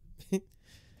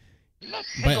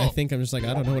 But I think I'm just like,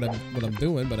 I don't know what I'm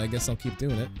doing, but I guess I'll keep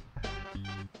doing it.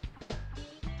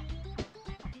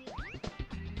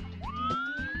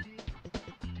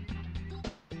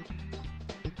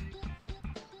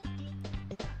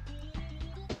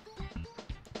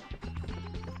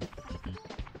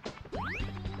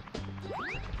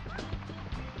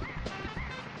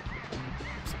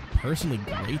 Personally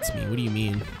grates me. What do you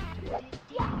mean?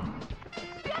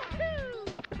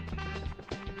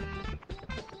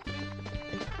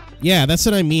 Yeah, that's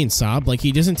what I mean, Sob. Like,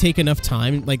 he doesn't take enough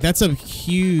time. Like, that's a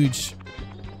huge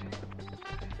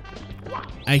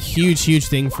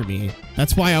thing for me.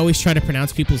 That's why I always try to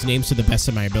pronounce people's names to the best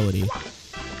of my ability.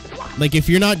 Like, if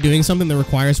you're not doing something that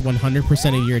requires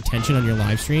 100% of your attention on your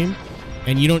live stream,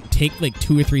 and you don't take, like,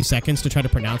 2 or 3 seconds to try to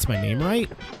pronounce my name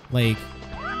right, like,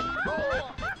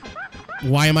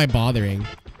 why am I bothering?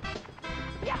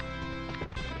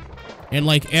 And,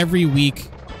 like, every week...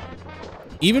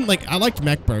 Even, like, I liked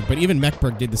Mechberg, but even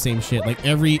Mechberg did the same shit. Like,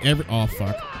 oh,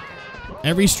 fuck.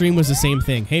 Every stream was the same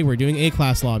thing. Hey, we're doing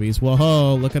A-class lobbies.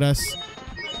 Whoa, look at us.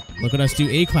 Look at us do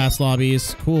A-class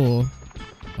lobbies. Cool.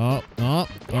 Oh,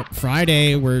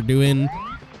 Friday, we're doing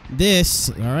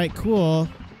this. All right, cool.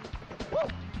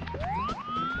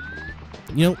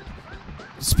 You know,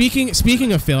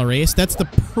 speaking of Fail Race, that's the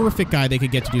perfect guy they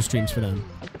could get to do streams for them.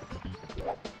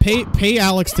 Pay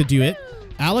Alex to do it.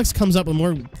 Alex comes up with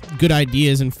more good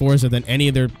ideas in Forza than any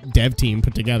of their dev team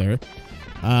put together.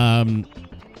 And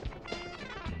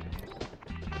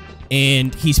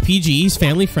he's PG, he's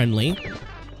family friendly.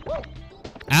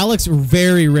 Alex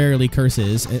very rarely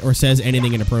curses or says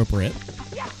anything inappropriate,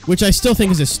 which I still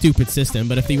think is a stupid system,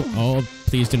 but if they... Oh,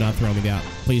 please do not throw me out.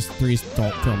 Please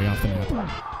don't throw me off the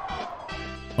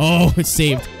map. Oh, it's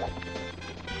saved.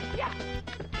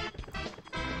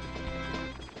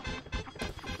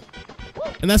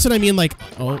 And that's what I mean, like,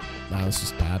 oh, no, that's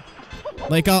just bad.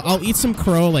 Like, I'll eat some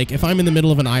crow, like, if I'm in the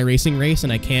middle of an iRacing race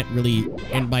and I can't really,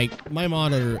 and my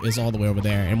monitor is all the way over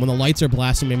there, and when the lights are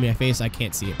blasting in my face, I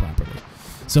can't see it properly.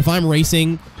 So if I'm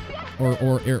racing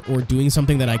or doing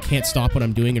something that I can't stop what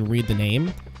I'm doing and read the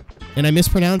name, and I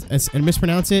mispronounce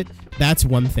it, that's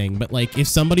one thing. But, like, if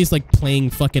somebody's, like,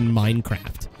 playing fucking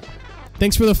Minecraft,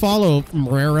 thanks for the follow,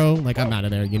 Morero, like, I'm out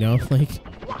of there, you know, like...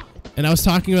 And I was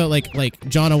talking about, like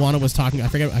John Awana was talking, I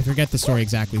forget the story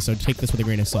exactly, so take this with a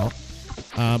grain of salt.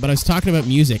 But I was talking about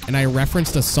music, and I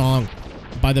referenced a song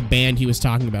by the band he was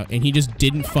talking about, and he just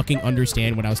didn't fucking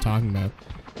understand what I was talking about.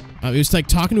 It was like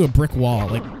talking to a brick wall.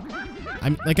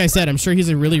 Like I said, I'm sure he's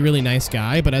a really, really nice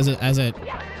guy, but as an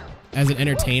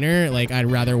entertainer, like,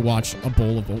 I'd rather watch a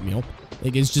bowl of oatmeal.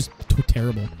 Like, it's just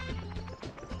terrible.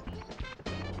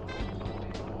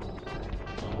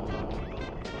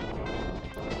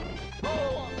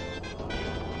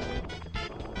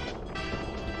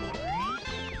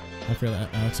 I feel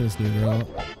that Alex's new girl.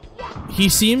 He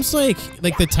seems like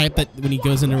the type that when he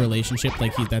goes into a relationship,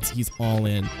 like he's all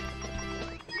in.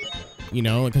 You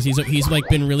know, because he's like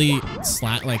been really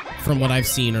slack. Like from what I've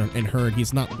seen and heard,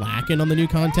 he's not lacking on the new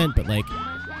content, but like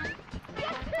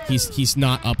he's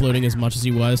not uploading as much as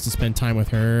he was to spend time with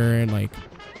her and like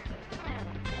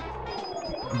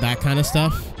that kind of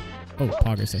stuff. Oh,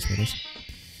 Poggers, that's what it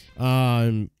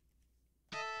is.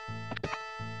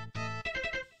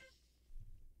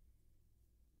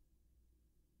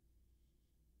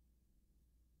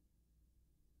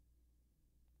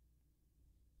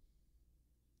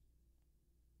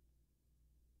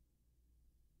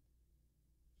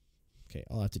 Okay,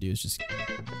 all I have to do is just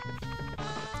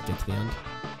get to the end.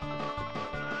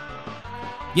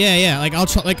 Yeah, like I'll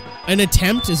try, like an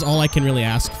attempt is all I can really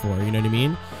ask for, you know what I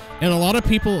mean? And a lot of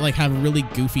people like have really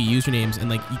goofy usernames and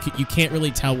like you can't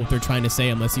really tell what they're trying to say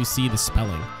unless you see the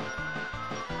spelling.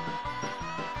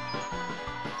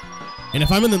 And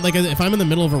if I'm in the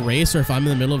middle of a race or if I'm in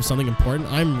the middle of something important,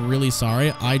 I'm really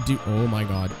sorry. Oh my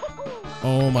god.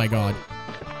 Oh my god.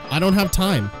 I don't have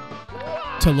time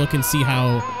to look and see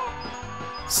how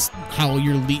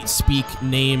your leet speak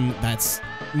name that's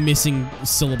missing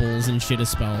syllables and shit is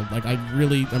spelled. Like, I'm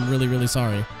really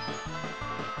sorry.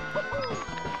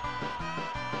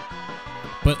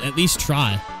 But at least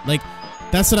try. Like,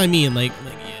 that's what I mean. Like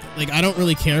I don't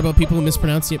really care about people who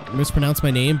mispronounce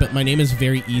my name, but my name is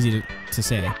very easy to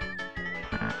say.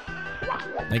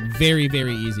 Like, very,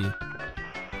 very easy.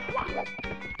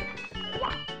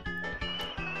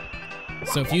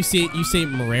 So if you say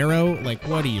Marrero, like,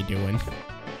 what are you doing?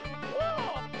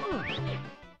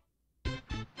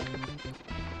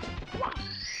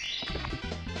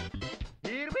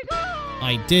 Here we go.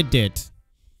 I did it.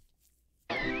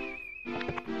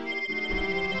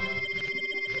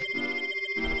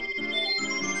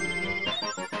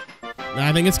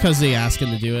 I think it's because they asked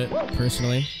him to do it,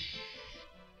 personally.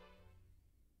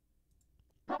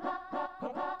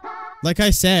 Like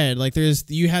I said, like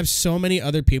you have so many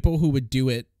other people who would do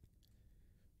it.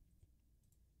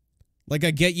 Like,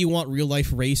 I get you want real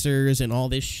life racers and all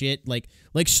this shit. Like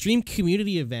stream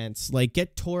community events. Like,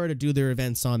 get Tora to do their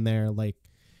events on there. Like,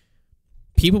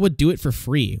 people would do it for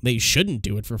free. They shouldn't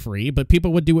do it for free, but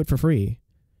people would do it for free.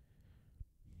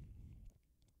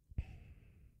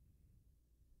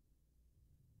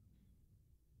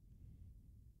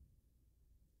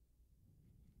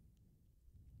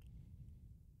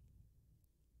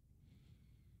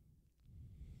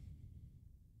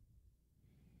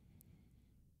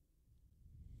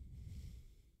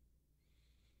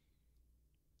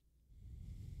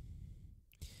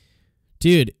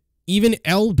 Dude, even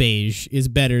El Beige is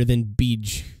better than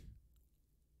Beige.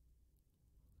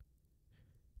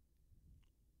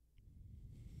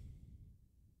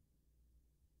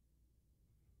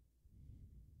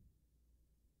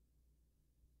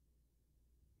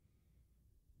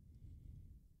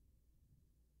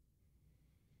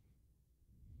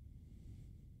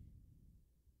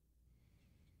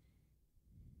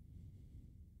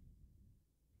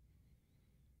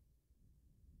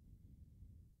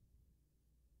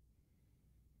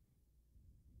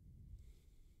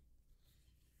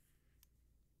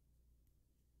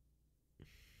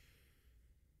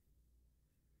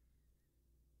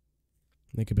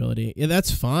 Nickability. Yeah, that's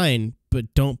fine,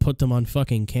 but don't put them on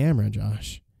fucking camera,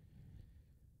 Josh.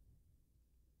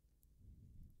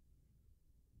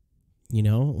 You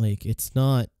know, like, it's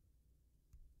not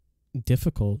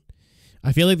difficult.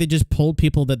 I feel like they just pulled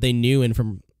people that they knew and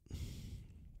from...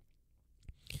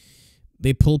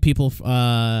 They pulled people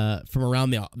from around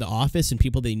the office and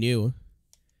people they knew.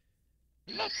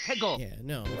 Let's go. Yeah,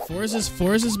 no.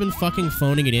 Forza's been fucking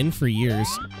phoning it in for years,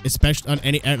 especially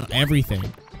on everything.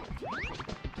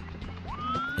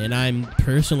 And I'm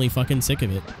personally fucking sick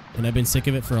of it. And I've been sick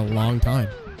of it for a long time.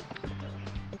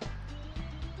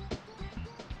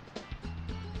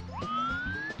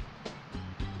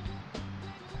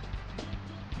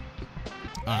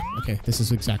 Ah, okay. This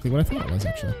is exactly what I thought it was,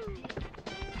 actually.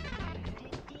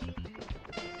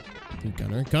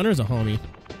 Gunner. Gunner's a homie.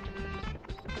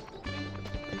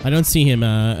 I don't see him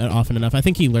often enough. I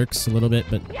think he lurks a little bit,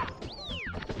 but...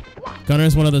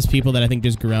 Gunner's one of those people that I think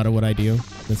just grew out of what I do.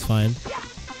 That's fine.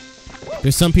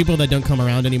 There's some people that don't come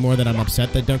around anymore that I'm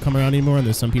upset that don't come around anymore, and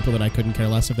there's some people that I couldn't care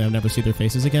less if they'll never see their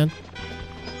faces again.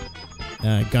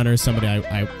 Gunner is somebody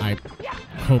I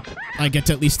hope I get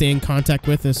to at least stay in contact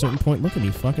with at a certain point. Look at me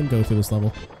fucking go through this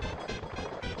level.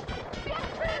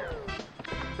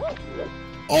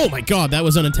 Oh my god, that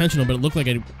was unintentional, but it looked like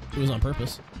it was on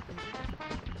purpose.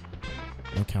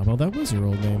 Oh, Cowbell, that was your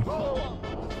old name.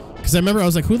 Because I remember I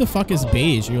was like, who the fuck is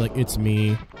Beige? And you're like, it's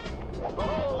me.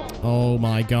 Oh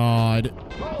my god.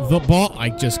 The ball. I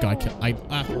just got killed.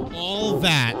 After all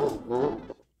that.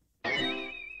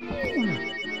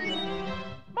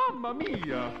 Mamma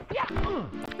mia.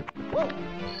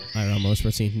 I almost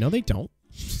proceed. No, they don't.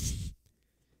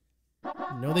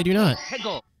 No, they do not.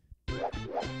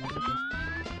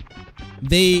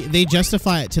 They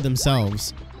justify it to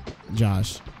themselves,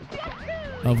 Josh.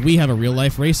 We have a real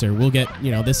life racer. We'll get,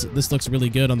 you know, this looks really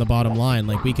good on the bottom line.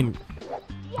 Like, we can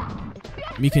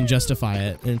justify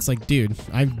it. And it's like, dude,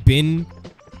 I've been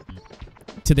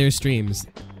to their streams.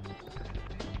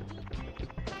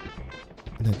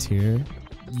 That's here.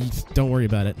 Don't worry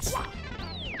about it.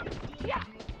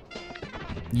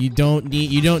 You don't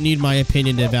need my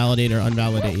opinion to validate or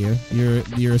invalidate you.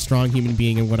 You're a strong human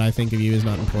being, and what I think of you is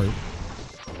not important.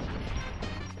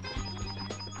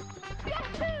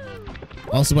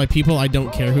 Also, by people I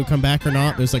don't care who come back or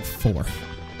not, there's like 4.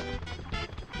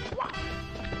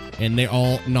 And they're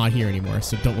all not here anymore,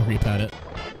 so don't worry about it.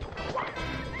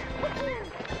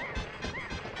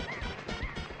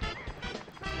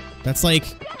 That's like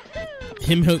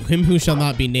him who shall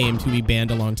not be named, who we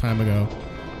banned a long time ago.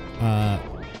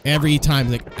 Every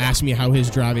time, like, asked me how his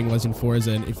driving was in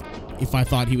Forza and if I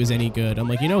thought he was any good. I'm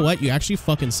like, you know what? You actually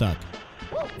fucking suck.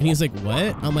 And he's like,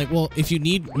 what? I'm like, well, if you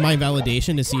need my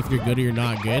validation to see if you're good or you're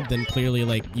not good, then clearly,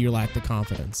 like, you lack the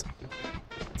confidence.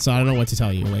 So I don't know what to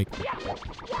tell you.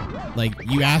 Like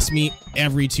you ask me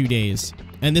every 2 days.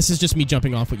 And this is just me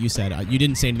jumping off what you said. You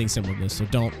didn't say anything similar to this, so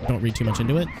don't read too much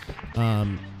into it.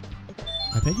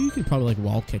 I bet you can probably, like,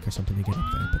 wall kick or something to get up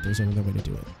there, but there's another way to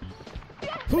do it.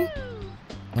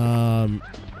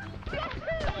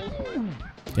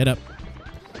 Get up.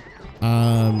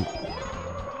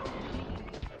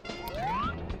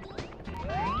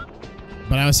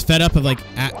 But I was fed up of,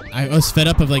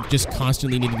 like, just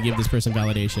constantly needing to give this person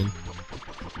validation.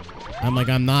 I'm like,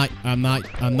 I'm not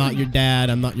your dad.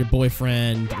 I'm not your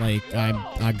boyfriend. Like, I'm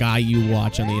a guy you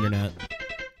watch on the internet.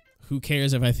 Who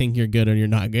cares if I think you're good or you're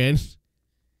not good?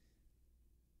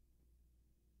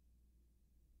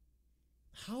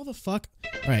 How the fuck?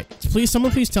 All right,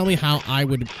 someone please tell me how I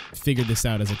would figure this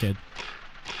out as a kid.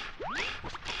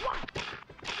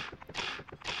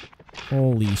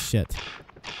 Holy shit.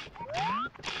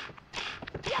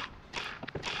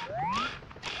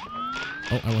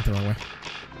 Oh, I went the wrong way.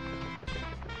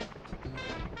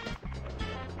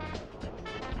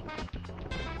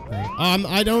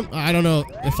 I don't know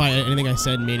if anything I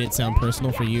said made it sound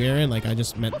personal for you, Aaron. Like, I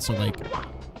just meant so, like,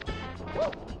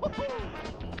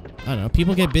 I don't know.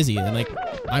 People get busy, and, like,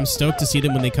 I'm stoked to see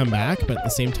them when they come back, but at the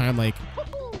same time, like,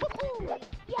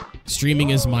 streaming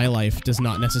is my life does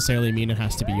not necessarily mean it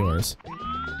has to be yours.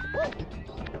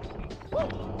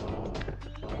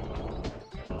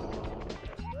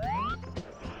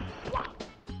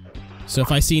 So if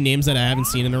I see names that I haven't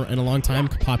seen in a long time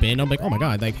pop in, I'm like, oh my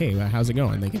god, like, hey, how's it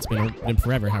going? Like, it's been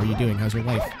forever. How are you doing? How's your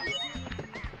life?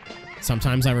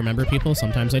 Sometimes I remember people,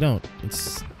 sometimes I don't.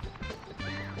 It's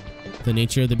the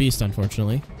nature of the beast,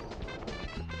 unfortunately.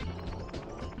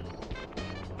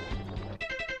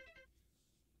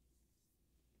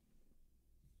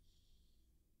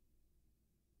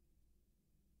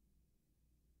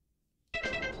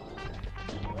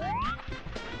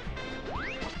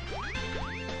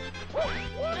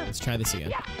 Let's try this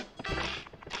again.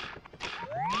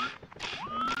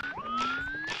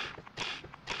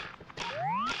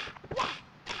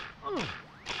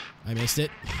 I missed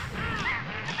it.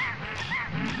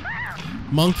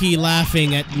 Monkey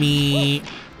laughing at me.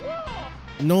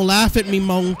 No laugh at me,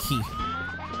 monkey.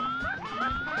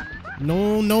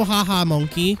 No haha,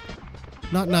 monkey.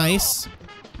 Not nice.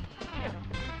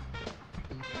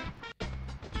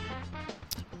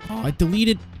 Oh, I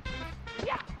deleted.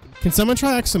 Can someone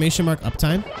try exclamation mark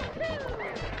uptime?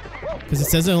 Because it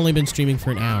says I've only been streaming for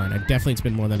an hour, and definitely it's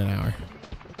been more than an hour.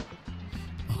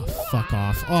 Oh, fuck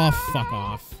off. Oh, fuck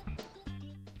off.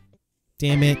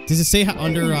 Damn it. Does it say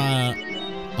under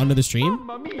the stream?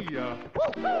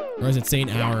 Or does it say an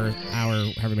hour,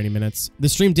 however many minutes? The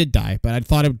stream did die, but I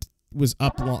thought it was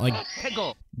up, like,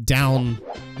 down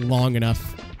long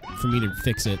enough for me to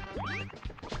fix it.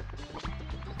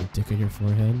 A dick on your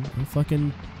forehead. I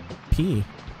fucking pee.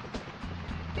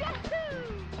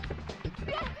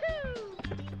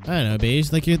 I don't know,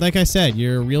 beige. Like I said,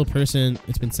 you're a real person.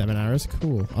 It's been 7 hours.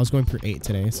 Cool. I was going for 8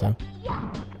 today, so.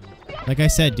 Like I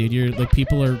said, dude, you're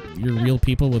real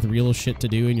people with real shit to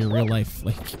do in your real life.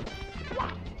 Like,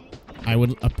 I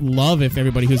would love if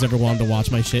everybody who's ever wanted to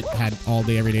watch my shit had all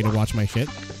day, every day to watch my shit.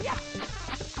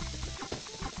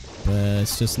 But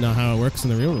it's just not how it works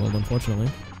in the real world, unfortunately.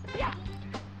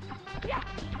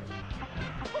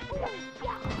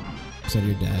 So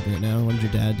your dad right now. What did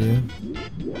your dad do?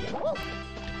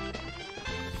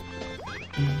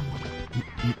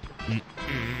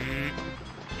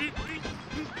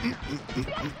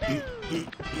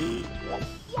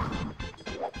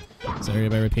 Sorry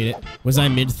if I repeat it. Was I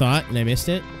mid-thought and I missed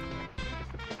it?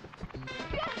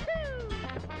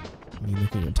 I mean,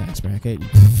 look at your tax bracket.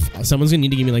 Someone's gonna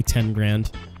need to give me like 10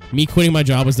 grand. Me quitting my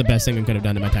job was the best thing I could have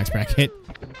done in my tax bracket.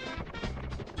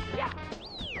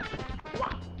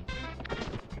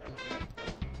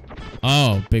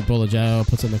 Oh, big bowl of Jello,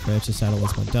 puts in the fridge to settle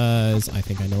this one does. I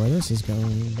think I know where this is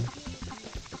going.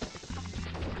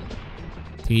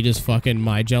 He just fucking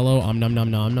my Jello, nom nom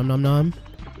nom nom nom nom.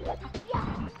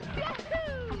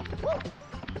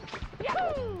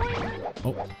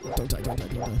 Oh, don't die, don't die,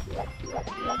 don't die.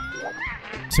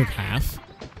 Took half.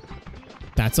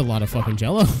 That's a lot of fucking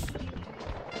Jello.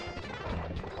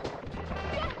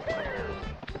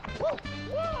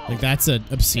 Like, that's an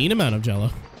obscene amount of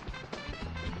Jello.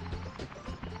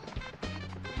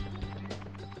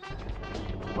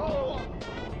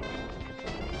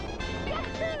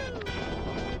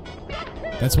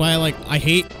 That's why I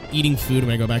hate eating food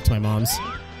when I go back to my mom's.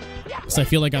 So I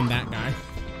feel like I'm that guy.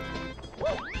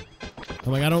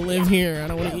 I'm like, I don't live here. I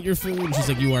don't want to eat your food. And she's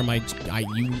like, you are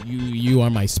you are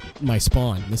my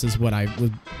spawn. This is what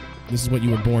this is what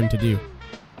you were born to do.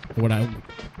 What I.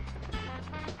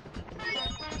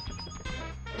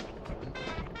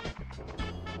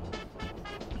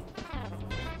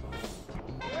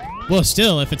 Well,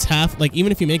 still, if it's half, like,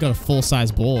 even if you make a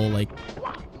full-size bowl, like,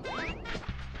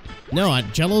 no,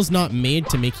 Jello's not made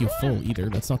to make you full either.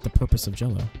 That's not the purpose of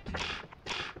Jello.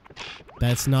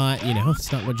 That's not, you know,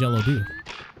 that's not what Jello do.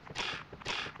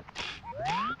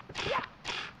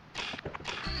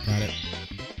 Got it.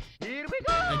 Here we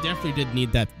go. I definitely did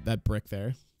need that brick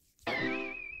there. Oh,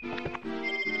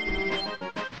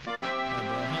 bro,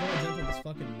 how do I jump on this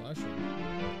fucking mushroom?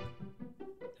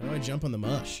 How do I jump on the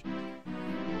mush?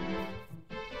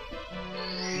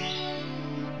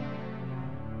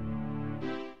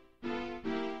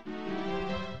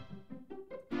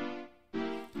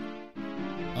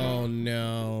 Oh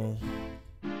no.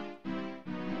 I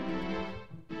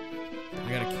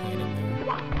got a cannon there.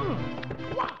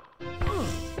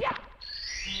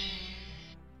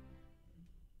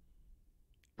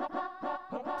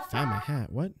 Found my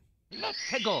hat. What?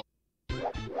 Let's go.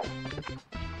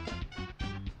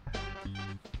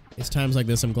 It's times like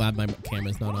this I'm glad my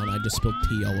camera's not on. I just spilled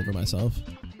tea all over myself.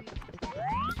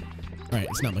 Alright,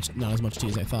 it's not as much tea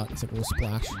as I thought. It's like a little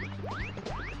splash.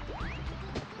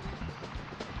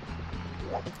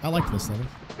 I like this level.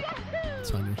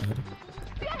 It's on your head.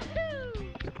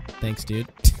 Thanks, dude.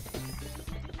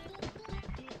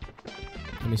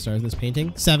 How many stars this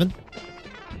painting? 7.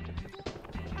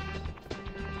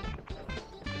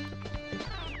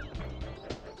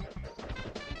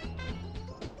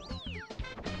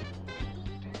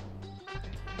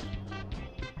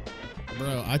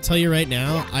 Bro, I tell you right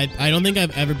now, I don't think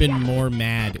I've ever been more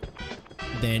mad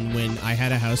than when I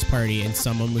had a house party and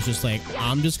someone was just like,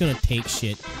 I'm just gonna take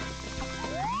shit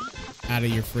out of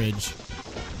your fridge.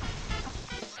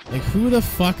 Like, who the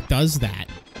fuck does that?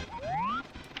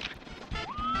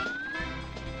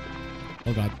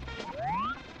 Oh god.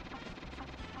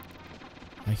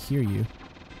 I hear you.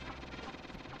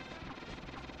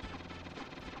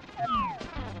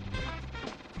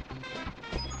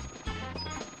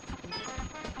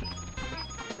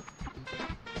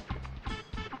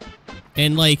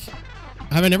 And, like,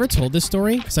 have I never told this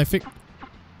story? Because I think...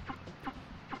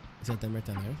 Is that them right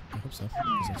down there? I hope so.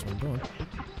 Because that's where I'm going.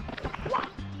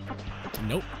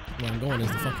 Nope. Where I'm going is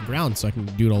the fucking ground, so I can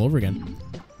do it all over again.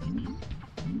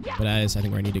 But that is, I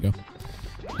think, where I need to go.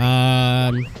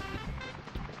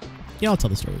 Yeah, I'll tell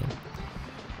the story again.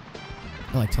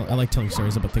 I like telling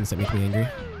stories about things that make me angry.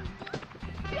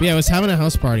 But yeah, I was having a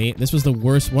house party. This was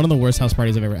one of the worst house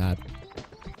parties I've ever had.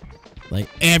 Like,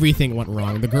 everything went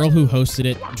wrong. The girl who hosted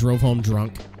it drove home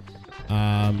drunk.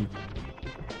 My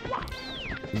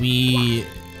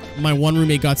one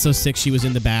roommate got so sick she was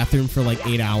in the bathroom for like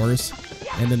 8 hours.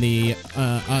 And then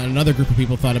another group of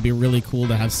people thought it'd be really cool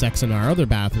to have sex in our other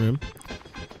bathroom.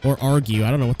 Or argue. I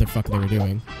don't know what the fuck they were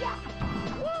doing.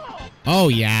 Oh,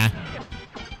 yeah.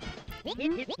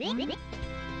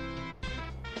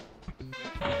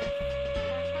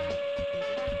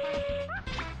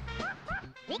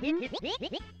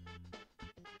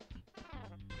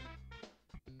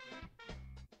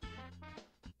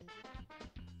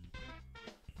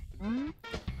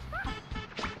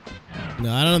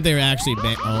 No, I don't know if they were actually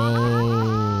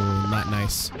oh, not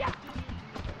nice.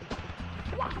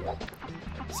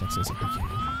 Sex isn't okay.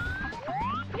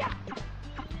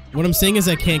 What I'm saying is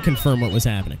I can't confirm what was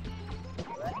happening.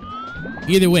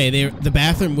 Either way, the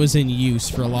bathroom was in use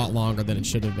for a lot longer than it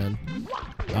should have been.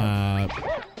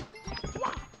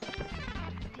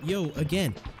 Yo,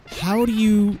 again, how do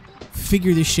you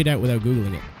figure this shit out without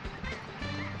Googling it?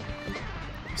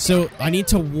 So I need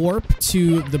to warp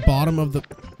to the bottom of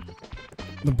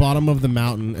the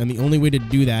mountain, and the only way to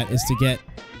do that is to get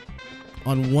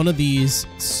on one of these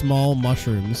small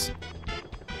mushrooms.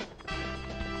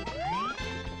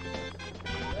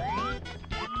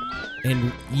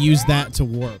 And use that to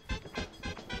warp.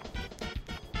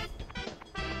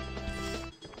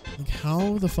 Like,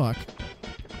 how the fuck?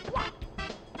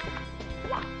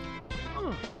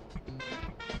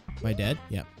 Am I dead?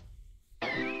 Yep.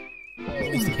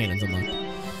 At least the cannon's unlocked.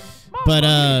 But,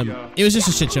 it was just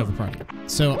a shit show of a party.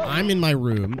 So, I'm in my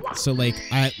room. So, like,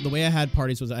 the way I had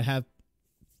parties was I have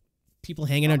people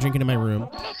hanging out drinking in my room,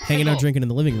 hanging out drinking in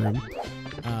the living room.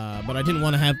 But I didn't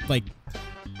want to have, like...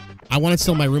 I wanted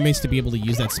still my roommates to be able to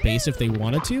use that space if they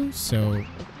wanted to, so...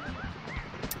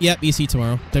 Yep, EC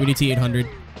tomorrow. WDT 800.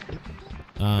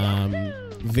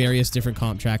 various different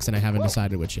comp tracks, and I haven't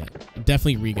decided which yet.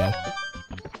 Definitely Rigo.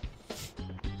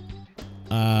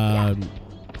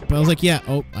 But I was like, yeah.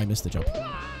 Oh, I missed the jump. I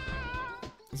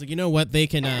was like, you know what? They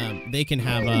can have.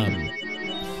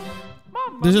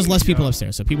 There's just less people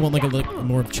upstairs, so people want like a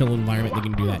more chill environment. They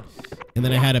can do that. And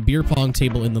then I had a beer pong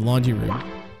table in the laundry room.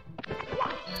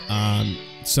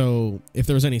 So if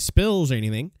there was any spills or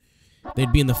anything,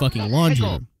 they'd be in the fucking laundry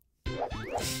room.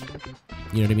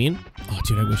 You know what I mean? Oh,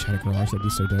 dude, I wish I had a garage. That'd be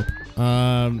so dope.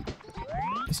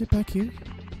 Is it back here?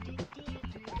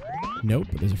 Nope,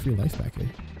 but there's a free life back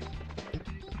here.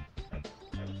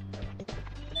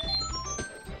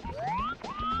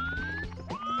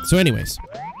 So anyways.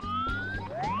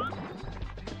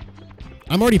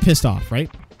 I'm already pissed off, right?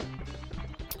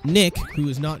 Nick, who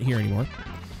is not here anymore,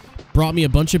 brought me a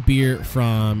bunch of beer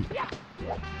from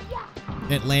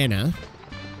Atlanta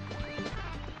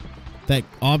that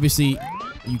obviously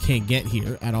you can't get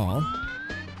here at all.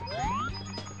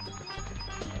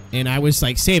 And I was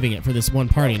like saving it for this one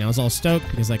party, and I was all stoked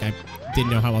because like I didn't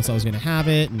know how else I was going to have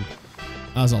it, and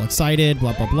I was all excited,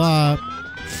 blah, blah, blah.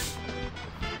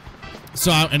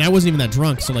 So, and I wasn't even that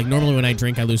drunk, so like normally when I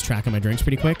drink, I lose track of my drinks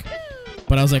pretty quick.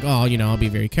 But I was like, oh, you know, I'll be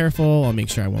very careful. I'll make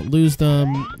sure I won't lose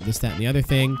them, this, that, and the other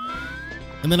thing.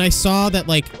 And then I saw that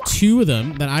like 2 of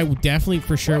them that I definitely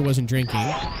for sure wasn't drinking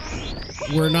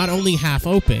were not only half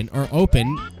open or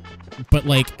open, but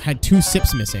like had 2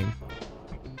 sips missing.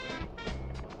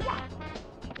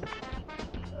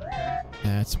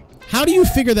 That's... How do you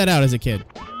figure that out as a kid?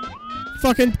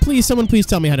 Fucking please, someone please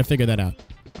tell me how to figure that out.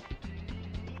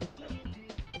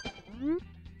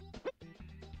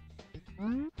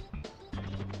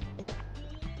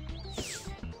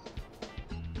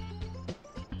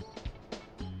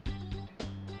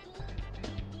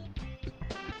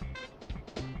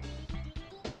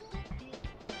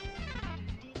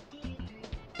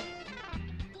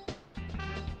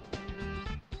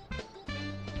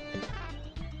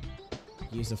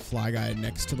 Use the fly guide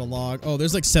next to the log. Oh,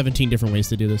 there's like 17 different ways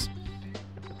to do this.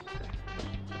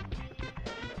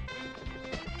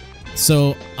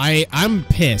 So I'm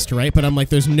pissed, right? But I'm like,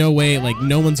 there's no way, like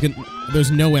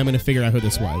there's no way I'm gonna figure out who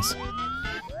this was.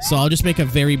 So I'll just make a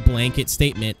very blanket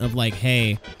statement of like,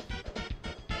 hey,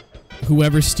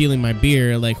 whoever's stealing my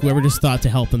beer, like whoever just thought to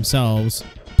help themselves,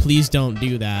 please don't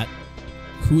do that.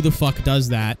 Who the fuck does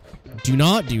that? Do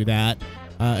not do that.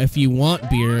 If you want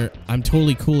beer, I'm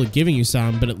totally cool with giving you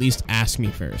some, but at least ask me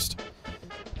first.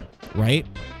 Right?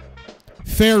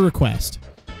 Fair request.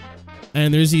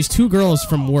 And there's these 2 girls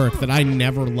from work that I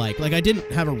never liked. Like, I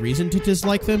didn't have a reason to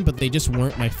dislike them, but they just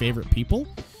weren't my favorite people.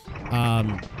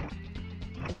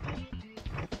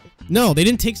 No, they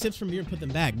didn't take sips from beer and put them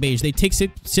back. Beige. They take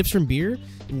sips from beer,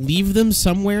 leave them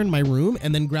somewhere in my room,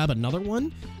 and then grab another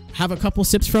one, have a couple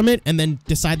sips from it, and then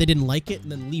decide they didn't like it,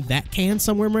 and then leave that can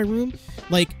somewhere in my room.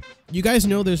 Like, you guys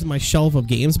know there's my shelf of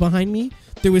games behind me.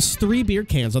 There was 3 beer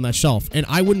cans on that shelf, and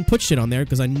I wouldn't put shit on there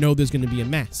because I know there's going to be a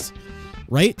mess.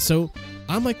 Right? So,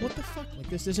 I'm like, what the fuck? Like,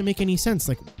 this doesn't make any sense.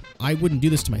 Like, I wouldn't do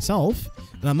this to myself,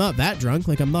 and I'm not that drunk.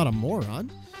 Like, I'm not a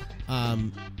moron.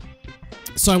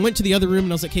 So I went to the other room,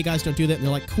 and I was like, hey, guys, don't do that. And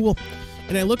they're like, cool.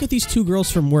 And I look at these 2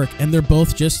 girls from work, and they're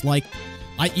both just like...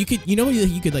 you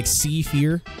could like see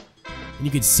fear, and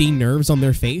you could see nerves on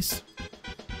their face,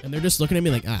 and they're just looking at me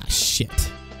like, ah,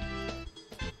 shit.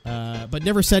 But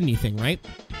never said anything, right?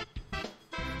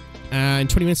 And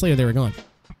 20 minutes later, they were gone.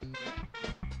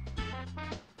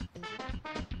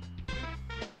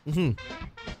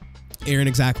 Aaron,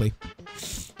 exactly.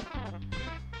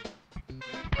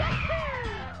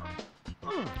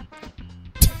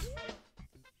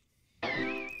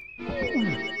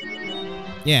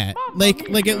 Yeah,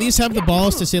 like at least have the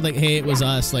balls to say like, hey, it was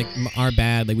us, like our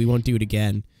bad, like we won't do it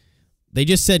again. They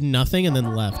just said nothing and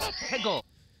then left.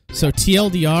 So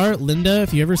TLDR, Linda,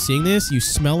 if you're ever seeing this, you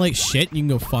smell like shit, you can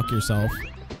go fuck yourself.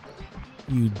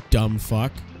 You dumb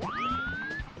fuck.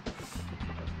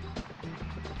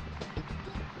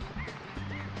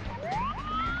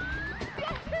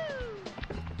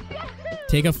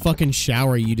 Take a fucking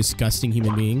shower, you disgusting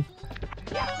human being.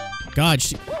 God,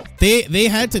 they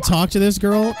had to talk to this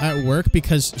girl at work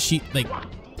because she, like,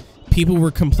 people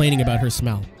were complaining about her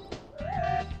smell.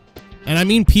 And I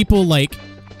mean people, like,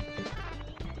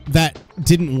 that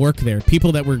didn't work there.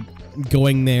 People that were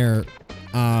going there,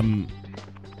 to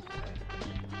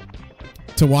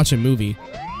watch a movie.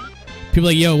 People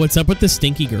like, yo, what's up with this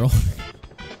stinky girl?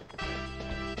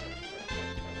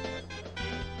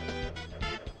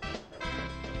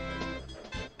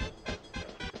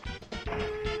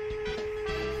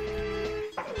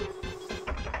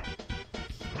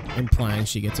 Implying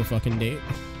she gets a fucking date.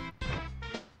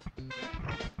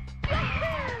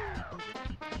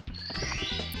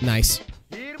 Nice.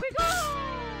 Here we go!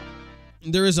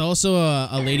 There is also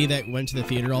a lady that went to the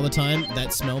theater all the time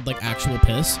that smelled like actual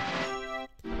piss.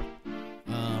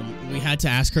 We had to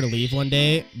ask her to leave one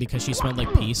day because she smelled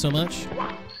like pee so much.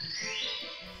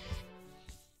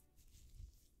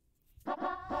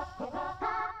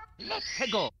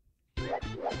 Let's go!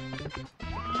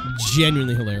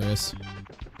 Genuinely hilarious.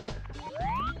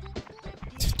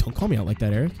 Don't call me out like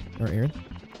that, Eric. Or Aaron.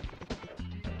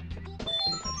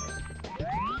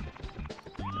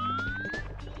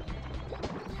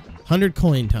 $100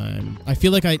 coin time. I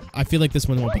feel like this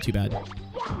one won't be too bad.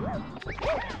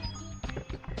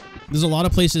 There's a lot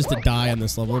of places to die on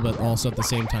this level, but also at the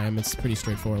same time, it's pretty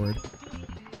straightforward.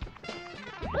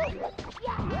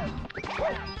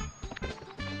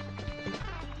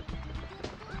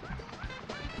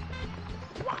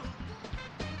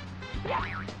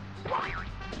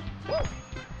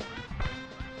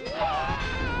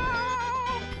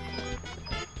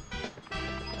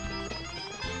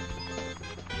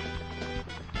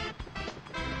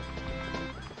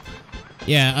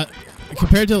 Yeah,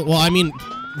 compared to, well, I mean,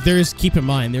 keep in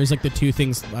mind, there's like the two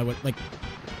things I would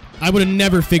have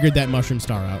never figured that mushroom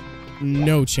star out.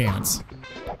 No chance.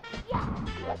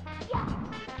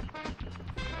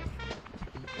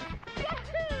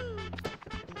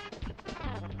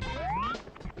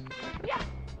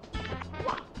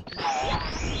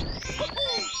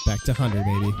 Back to 100,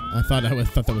 maybe. I thought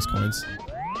that was coins.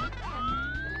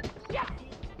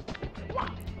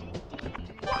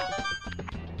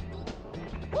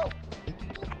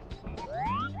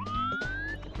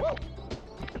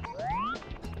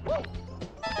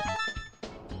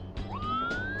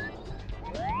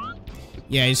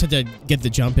 Yeah, you just had to get the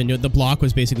jump into it. The block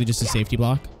was basically just a safety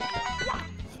block.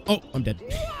 Oh, I'm dead.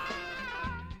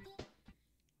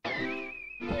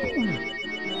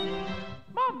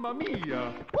 Mamma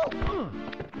mia!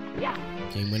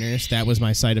 Game winners. That was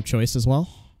my site of choice as well.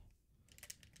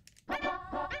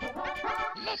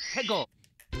 Let's go!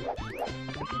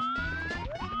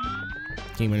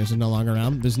 Game winners are no longer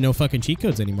around. There's no fucking cheat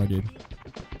codes anymore, dude.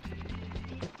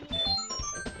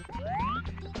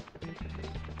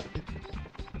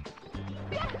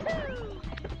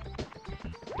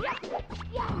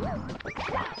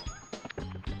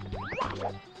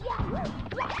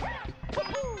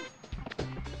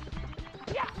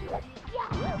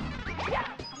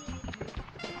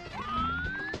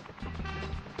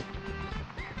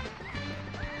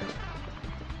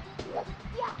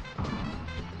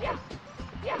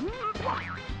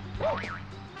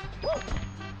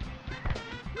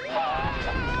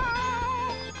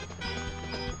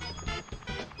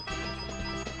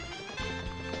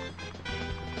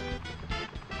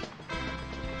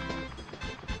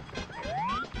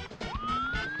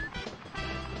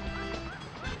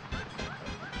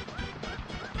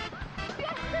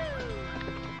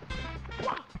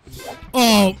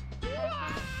 Oh!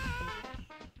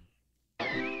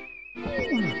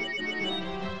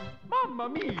 Mamma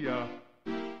mia!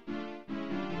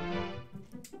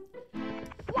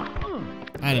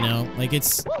 I don't know. Like,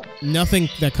 it's nothing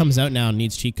that comes out now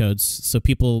needs cheat codes. So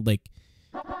people, like,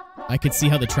 I could see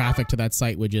how the traffic to that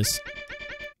site would just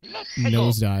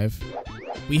nosedive.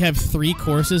 We have 3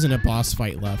 courses and a boss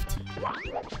fight left.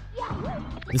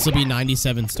 This will be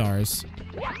 97 stars.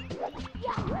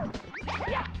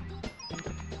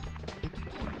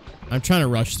 I'm trying to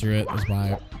rush through it, is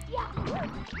why.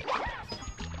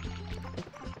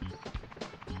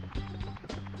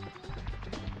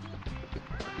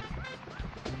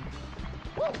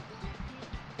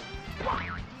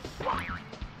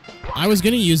 I was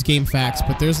gonna use Game Facts,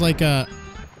 but there's like a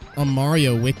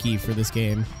Mario wiki for this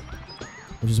game,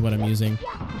 which is what I'm using.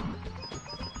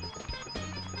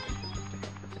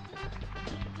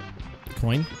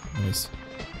 Coin? Nice.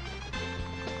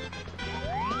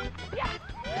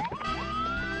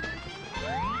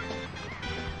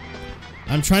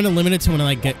 I'm trying to limit it to when I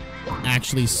like get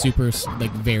actually super,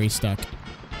 like, very stuck.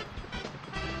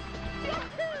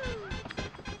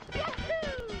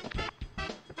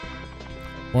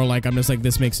 Or like, I'm just like,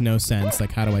 this makes no sense.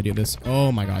 Like, how do I do this?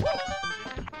 Oh my god.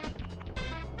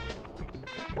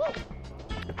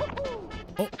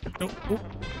 Oh, no. Oh,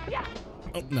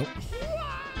 oh no.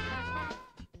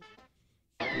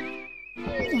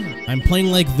 I'm playing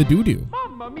like the doo-doo.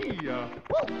 Mamma mia!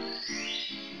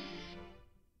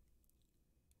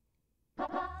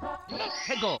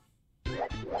 Let's go!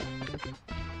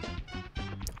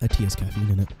 A tea has caffeine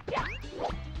in it.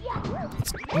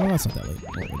 It's, well, it's not that late.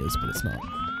 Well, it is, but it's not.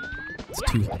 It's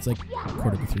 2. It's like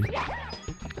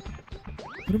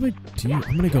 2:45. What do I do?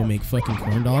 I'm gonna go make fucking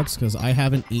corn dogs because I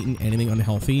haven't eaten anything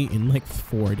unhealthy in like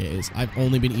 4 days. I've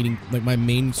only been eating, like, my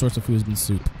main source of food has been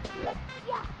soup.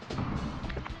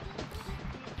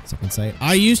 Second site.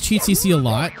 I use CheatCC a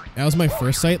lot. That was my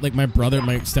first site. Like, my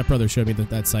stepbrother showed me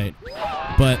that site.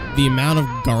 But the amount of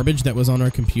garbage that was on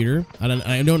our computer, I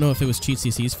don't know if it was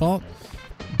CheatCC's fault,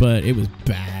 but it was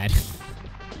bad.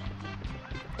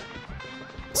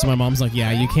 So my mom's like,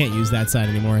 yeah, you can't use that site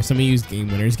anymore. Somebody used Game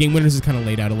Winners. Game Winners is kind of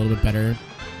laid out a little bit better.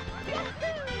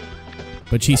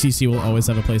 But CheatCC will always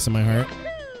have a place in my heart.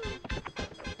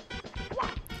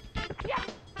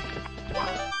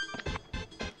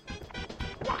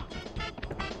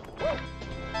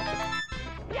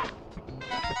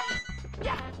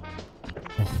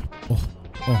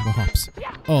 Oh, the hops.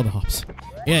 Oh, the hops.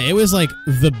 Yeah, it was like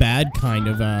the bad kind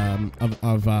of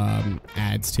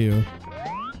ads too.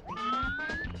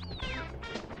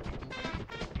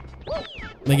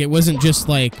 Like, it wasn't just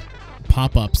like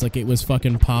pop-ups. Like, it was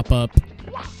fucking pop-up.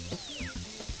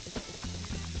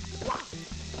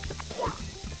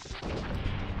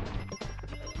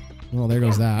 Well, there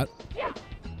goes that.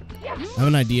 I have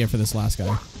an idea for this last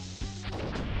guy.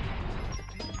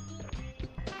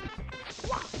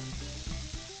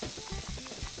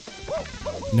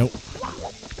 Nope.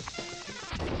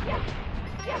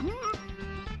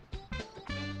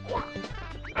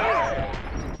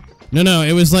 No,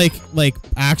 it was like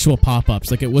actual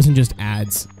pop-ups. Like, it wasn't just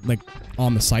ads like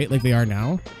on the site like they are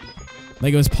now.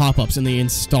 Like, it was pop-ups and they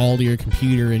installed your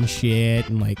computer and shit,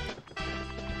 and like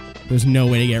there's no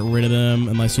way to get rid of them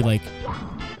unless you like,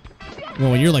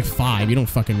 well, when you're like 5, you don't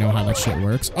fucking know how that shit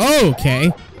works. Oh,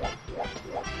 okay.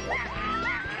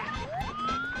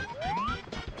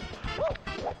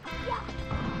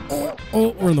 Oh,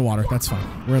 we're in the water. That's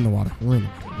fine. We're in the water. We're in the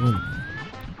water.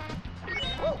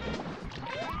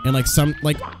 And like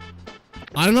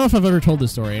I don't know if I've ever told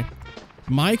this story.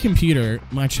 My computer,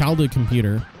 my childhood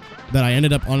computer, that I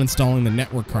ended up uninstalling the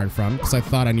network card from because I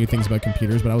thought I knew things about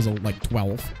computers, but I was like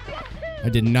 12. I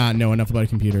did not know enough about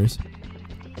computers.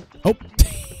 Oh,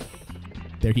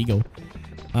 there you go.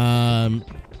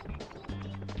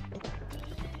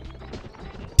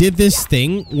 Did this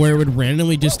thing where it would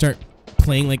randomly just start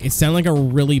playing, like, it sounded like a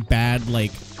really bad,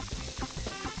 like,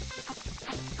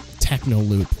 techno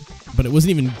loop, but it wasn't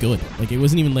even good. Like, it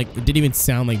wasn't even, like, it didn't even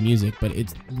sound like music, but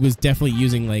it was definitely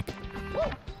using, like,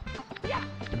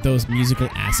 those musical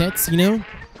assets, you know? And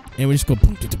it would just go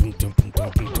boom, boom, boom, boom, boom,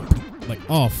 boom, boom, like,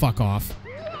 oh, fuck off.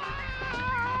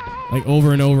 Like,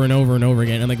 over and over and over and over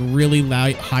again, and, like, really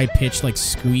loud, high-pitched, like,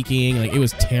 squeaking. Like, it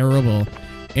was terrible.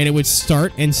 And it would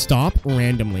start and stop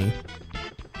randomly.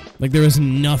 Like, there was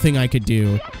nothing I could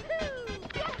do.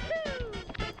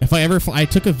 If I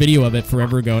took a video of it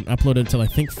forever ago and uploaded it to, I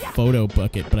think, Photo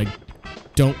Bucket, but I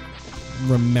don't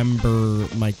remember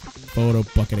my Photo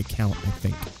Bucket account, I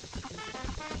think.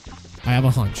 I have a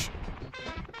hunch.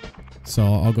 So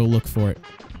I'll go look for it.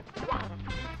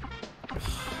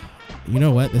 You know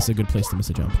what? This is a good place to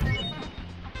miss a jump.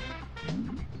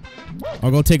 I'll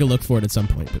go take a look for it at some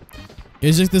point. But it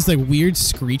was just this, like, weird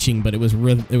screeching, but it was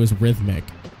rhythmic.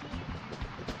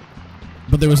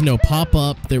 But there was no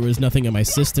pop-up, there was nothing in my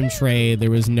system tray, there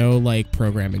was no, like,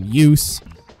 program in use.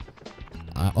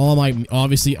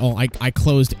 I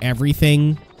closed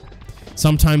everything.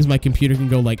 Sometimes my computer can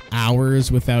go, like,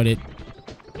 hours without it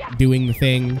doing the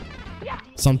thing.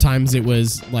 Sometimes it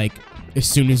was, like, as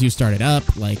soon as you start it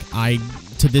up. Like, I,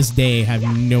 to this day, have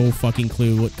no fucking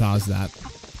clue what caused that.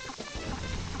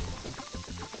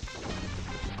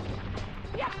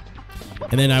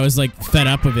 And then I was, like, fed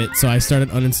up of it, so I started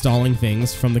uninstalling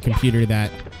things from the computer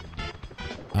that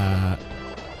I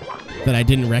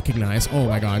didn't recognize. Oh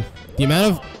my god. The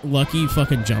amount of lucky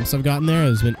fucking jumps I've gotten there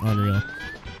has been unreal.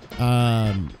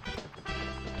 Can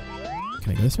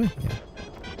I go this way? Yeah.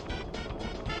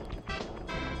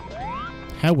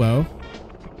 Hello.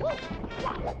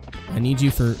 I need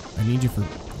you for...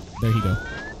 There you go.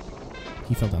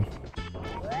 He fell down.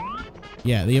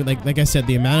 Yeah, like I said,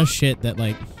 the amount of shit that,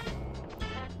 like...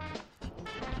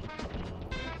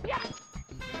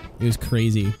 It was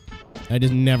crazy. I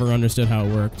just never understood how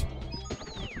it worked.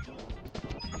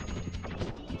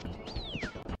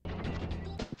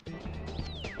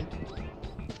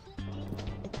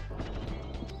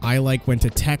 I, like, went to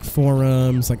tech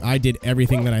forums. Like, I did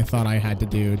everything that I thought I had to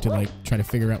do to, like, try to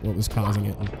figure out what was causing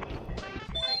it. And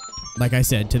like I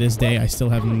said, to this day, I still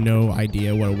have no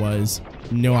idea what it was.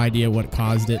 No idea what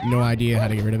caused it. No idea how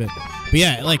to get rid of it. But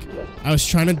yeah, like, I was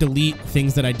trying to delete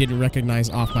things that I didn't recognize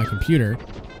off my computer.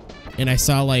 And I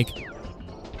saw, like,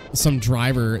 some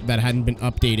driver that hadn't been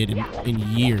updated in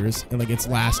years. And, like, its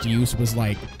last use was,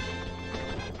 like,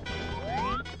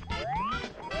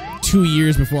 2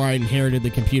 years before I inherited the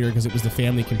computer because it was the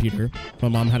family computer. My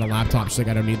mom had a laptop. She's like,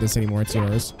 I don't need this anymore. It's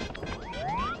yours.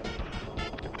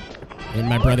 And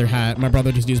my brother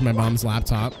just used my mom's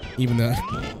laptop,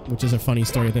 which is a funny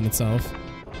story within itself.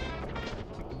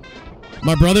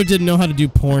 My brother didn't know how to do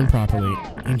porn properly,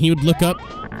 and he would look up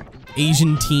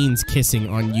Asian teens kissing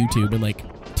on YouTube in like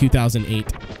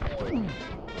 2008.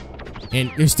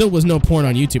 And there still was no porn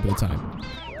on YouTube at the time.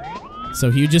 So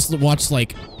he would just watch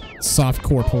like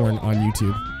softcore porn on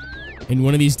YouTube. And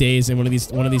one of these days, and one of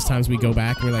these times we go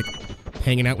back, we're like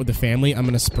hanging out with the family, I'm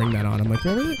gonna spring that on. I'm like,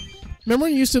 remember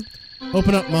when you used to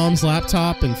open up mom's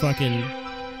laptop and fucking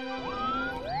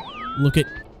look at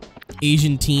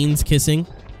Asian teens kissing?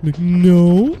 I'm like,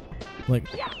 no. I'm like,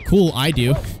 cool, I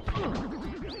do.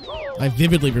 I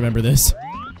vividly remember this.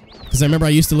 Because I remember I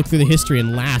used to look through the history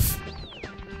and laugh.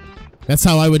 That's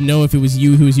how I would know if it was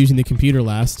you who was using the computer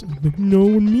last. I'm like,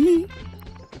 no, me.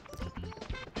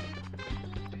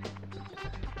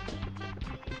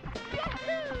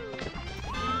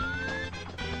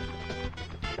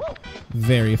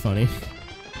 Very funny.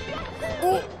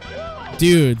 Oh.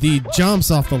 Dude, the jumps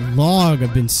off the log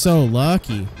have been so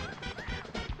lucky.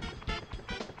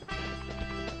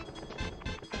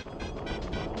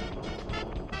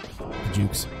 The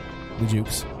jukes. The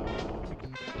jukes.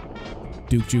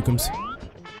 Duke Jukums.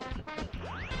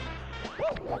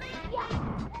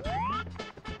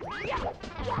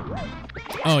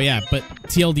 Oh yeah, but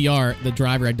TLDR, the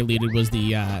driver I deleted was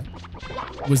the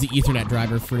Ethernet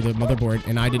driver for the motherboard,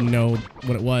 and I didn't know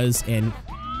what it was, and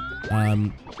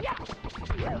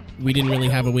we didn't really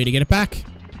have a way to get it back.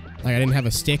 Like, I didn't have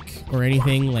a stick or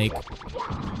anything, like...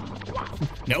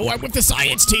 No, I'm with the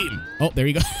science team! Oh, there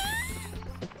he goes.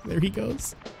 There he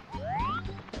goes.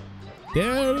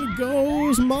 There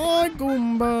goes my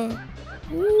Goomba.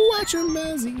 Watch him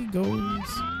as he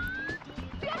goes.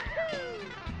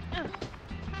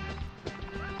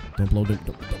 Don't blow,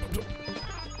 don't.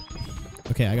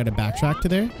 Okay, I gotta backtrack to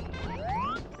there.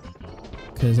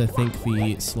 Because I think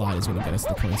the slide is gonna get us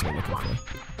the coins we're looking for.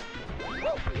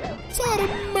 It's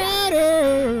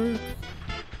automatic!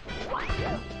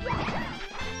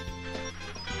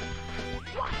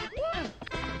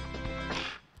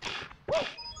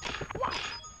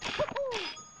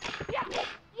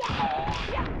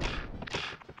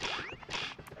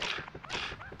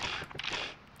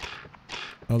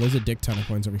 Oh, there's a dick ton of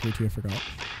coins over here too, I forgot.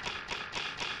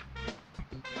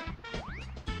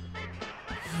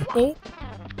 Oh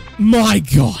my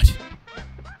god!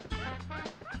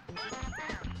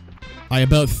 I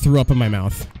about threw up in my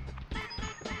mouth.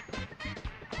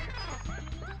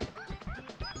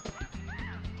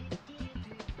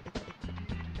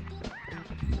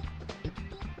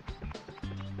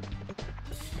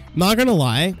 Not gonna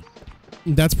lie,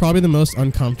 that's probably the most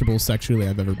uncomfortable sexually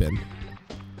I've ever been.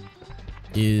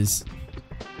 Is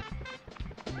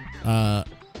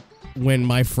when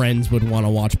my friends would want to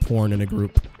watch porn in a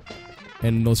group,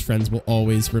 and those friends will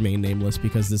always remain nameless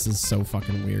because this is so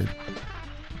fucking weird.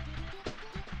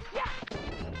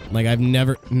 Like, I've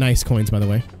never... Nice coins, by the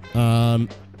way.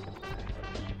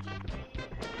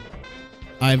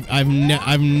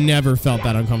 I've never felt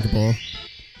that uncomfortable.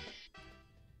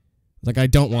 Like, I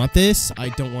don't want this. I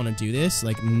don't want to do this.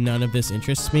 Like, none of this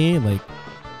interests me. Like...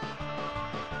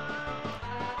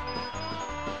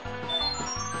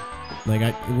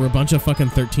 we're a bunch of fucking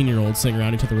 13-year-olds sitting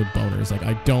around each other with boners. Like,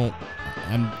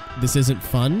 this isn't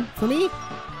fun for me.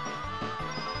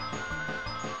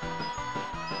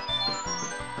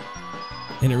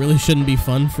 And it really shouldn't be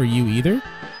fun for you either.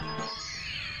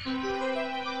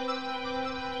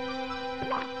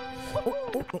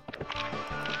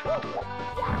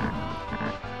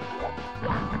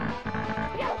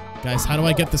 Guys, how do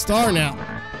I get the star now?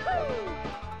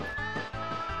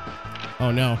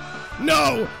 Oh, no.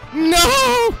 No! No!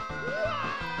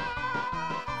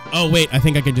 Oh, wait. I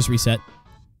think I can just reset.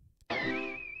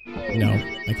 No,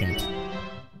 I can't.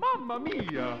 Mamma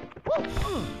mia!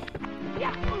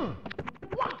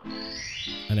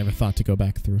 I never thought to go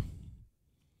back through.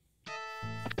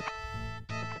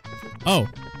 Oh.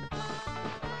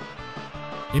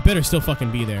 It better still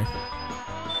fucking be there.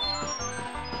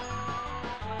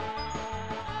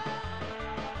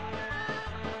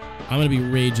 I'm gonna be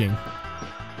raging.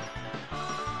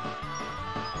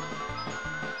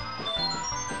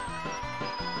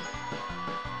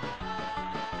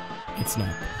 It's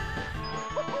not.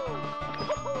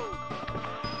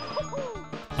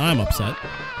 I'm upset.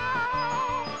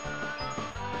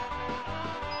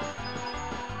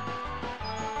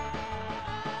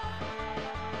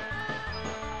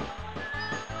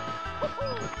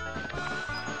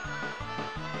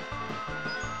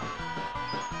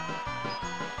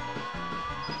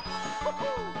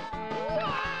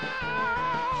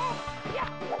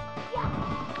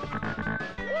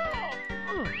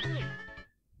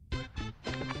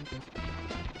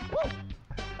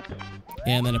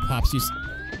 Yeah, and then it pops you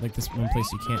like this one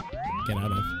place you can't get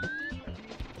out of.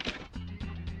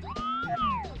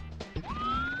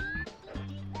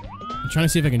 I'm trying to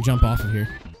see if I can jump off of here.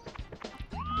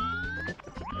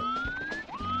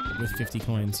 With 50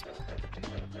 coins.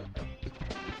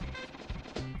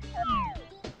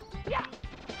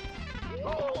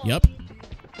 Yup.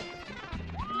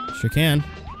 Sure can.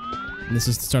 And this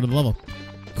is the start of the level.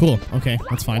 Cool. Okay,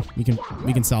 that's fine. We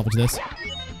can salvage this.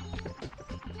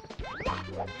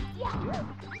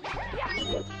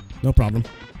 No problem.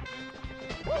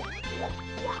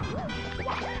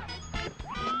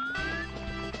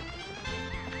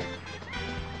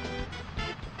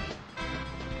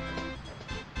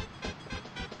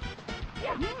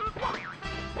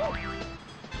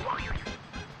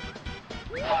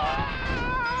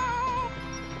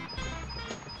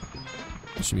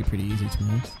 This should be pretty easy, to be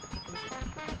honest.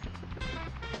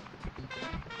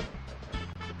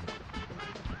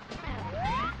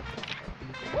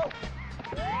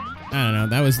 I don't know.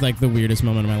 That was like the weirdest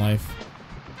moment of my life.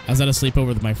 I was at a sleepover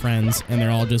with my friends, and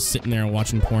they're all just sitting there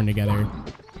watching porn together.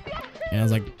 And I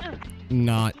was like,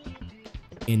 not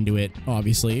into it,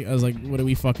 obviously. I was like, what are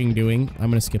we fucking doing?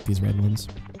 I'm gonna skip these red ones.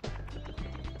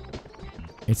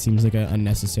 It seems like an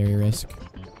unnecessary risk.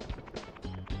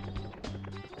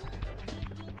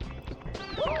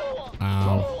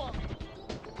 Ow.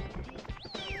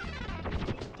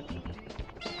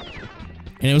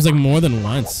 And it was like more than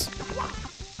once.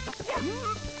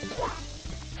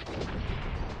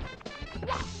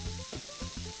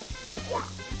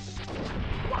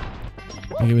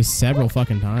 Like it was several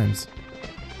fucking times.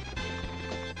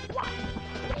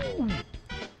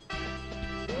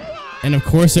 And of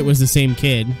course it was the same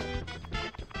kid.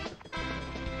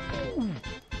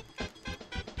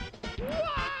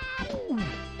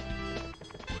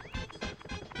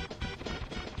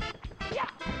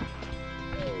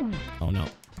 Oh no.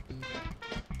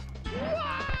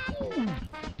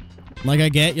 Like I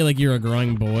get you're a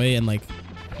growing boy and like,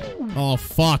 oh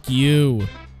fuck you.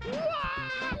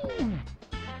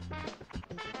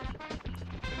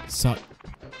 So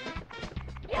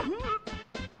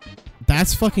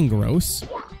that's fucking gross.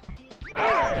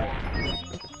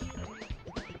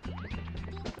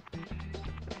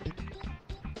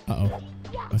 Uh-oh.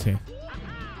 Okay.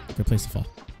 Good place to fall.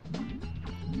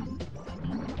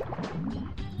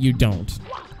 You don't.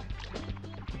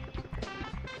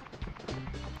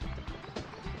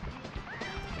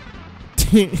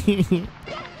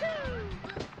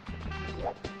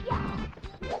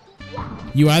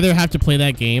 You either have to play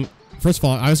that game. First of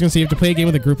all, I was going to say you have to play a game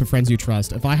with a group of friends you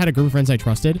trust. If I had a group of friends I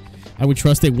trusted, I would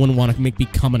trust they wouldn't want to make me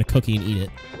come in a cookie and eat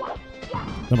it.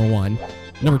 Number one.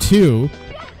 Number two,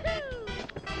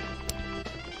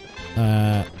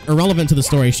 irrelevant to the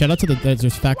story, shout out to the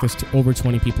fact there's over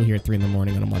 20 people here at 3 in the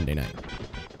morning on a Monday night.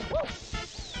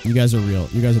 You guys are real.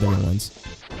 You guys are the real ones.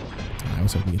 I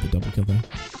was hoping to get the double kill there.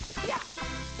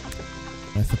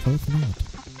 I suppose not.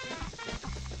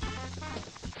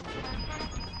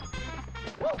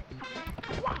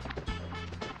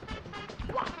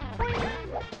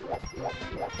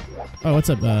 Oh,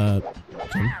 what's up,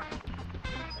 Jim?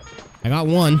 I got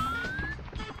one.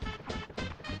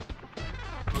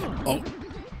 Oh.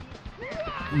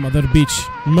 Mother beach.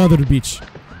 Mother beach.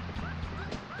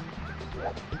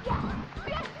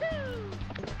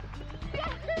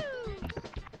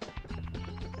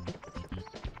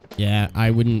 Yeah, I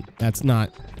wouldn't. That's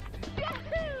not.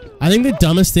 I think the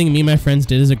dumbest thing me and my friends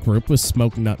did as a group was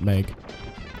smoke nutmeg.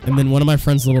 And then one of my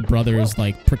friend's little brothers,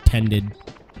 like, pretended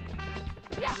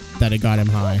that it got him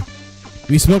high.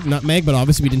 We smoked nutmeg, but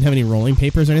obviously we didn't have any rolling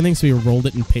papers or anything, so we rolled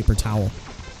it in paper towel.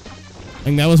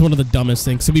 And that was one of the dumbest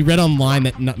things. So we read online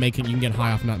that nutmeg, you can get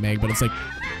high off nutmeg, but it's like,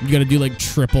 you gotta do like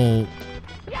triple,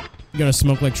 you gotta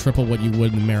smoke like triple what you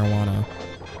would in marijuana.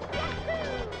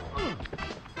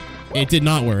 It did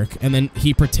not work, and then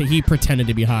he pretended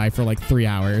to be high for like 3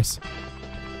 hours.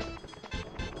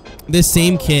 This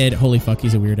same kid, holy fuck,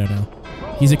 he's a weirdo now.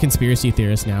 He's a conspiracy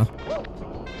theorist now.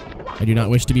 I do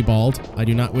not wish to be bald. I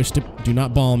do not wish to, do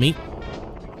not ball me.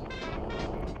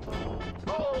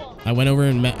 I went over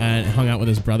and met and hung out with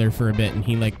his brother for a bit, and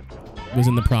he like was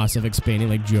in the process of explaining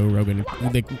like Joe Rogan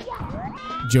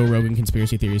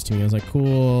conspiracy theories to me. I was like,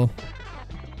 cool,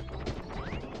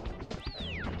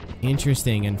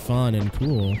 interesting, and fun, and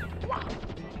cool.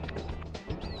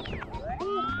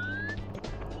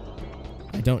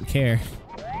 I don't care.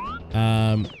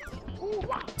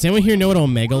 Does anyone here know what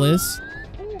Omegle is?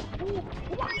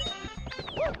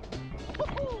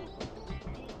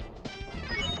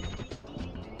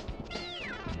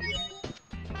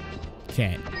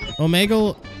 Okay.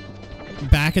 Omegle,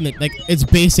 back in the... Like, it's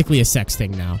basically a sex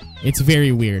thing now. It's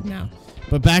very weird now.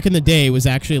 But back in the day, it was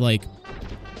actually, like,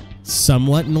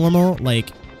 somewhat normal. Like...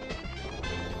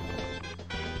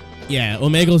 Yeah,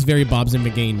 Omegle's very Bob's and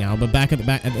McGain now. But back at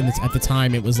the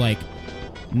time, it was, like,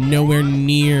 nowhere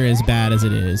near as bad as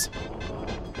it is.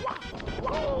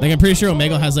 Like, I'm pretty sure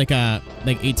Omegle has, like, a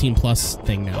 18-plus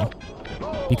thing now.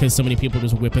 Because so many people are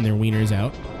just whipping their wieners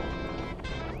out.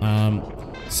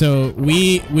 So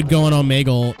we would go on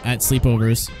Omegle at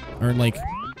sleepovers, or like,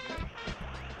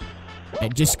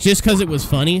 just because it was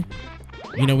funny.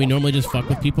 You know, we normally just fuck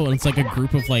with people, and it's like a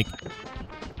group of like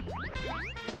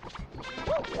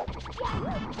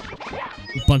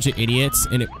a bunch of idiots,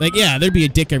 and it, like, yeah, there'd be a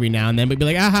dick every now and then, but be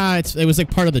like, aha, it was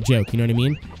like part of the joke. You know what I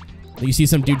mean? Like, you see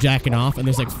some dude jacking off, and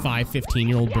there's like 5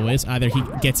 15-year-old boys. Either he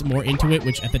gets more into it,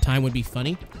 which at the time would be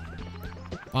funny.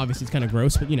 Obviously, it's kind of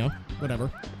gross, but you know,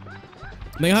 whatever.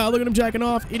 Like, oh, look at him jacking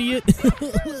off, idiot.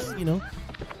 You know.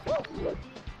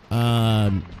 I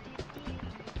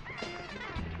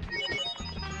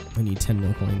need 10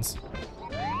 more coins.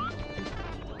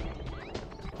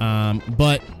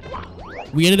 But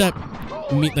we ended up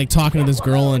like talking to this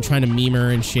girl and trying to meme her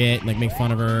and shit, and like make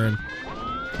fun of her. And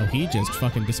oh, he just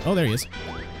fucking oh, there he is.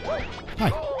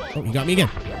 Hi. Oh, he got me again.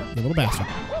 You little bastard.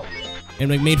 And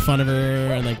like made fun of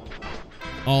her and like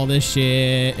all this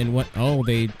shit and what? Oh,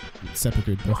 they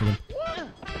separated both of them.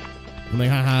 And like,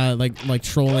 haha, like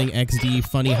trolling XD,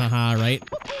 funny, haha, right?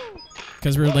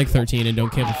 Because we're like 13 and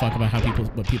don't give a fuck about how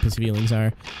what people's feelings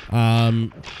are.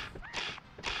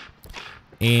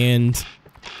 And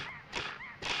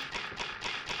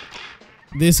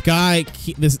this guy,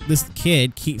 this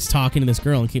kid keeps talking to this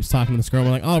girl and keeps talking to this girl. We're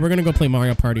like, oh, we're gonna go play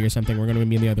Mario Party or something. We're gonna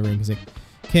be in the other room. He's like,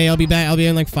 okay, I'll be back. I'll be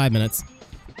in like 5 minutes.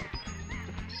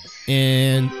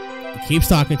 And keeps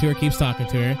talking to her,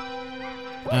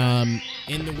 and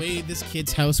the way this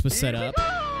kid's house was set up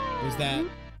was that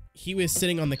he was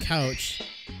sitting on the couch.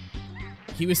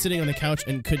 He was sitting on the couch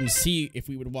and couldn't see if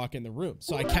we would walk in the room.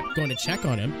 So I kept going to check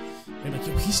on him. And I'm like,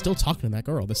 yo, he's still talking to that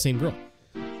girl, the same girl.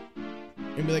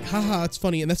 And be like, haha, it's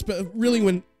funny. And that's really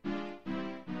when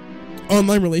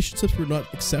online relationships were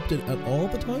not accepted at all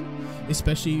at the time,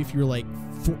 especially if you were like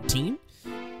 14.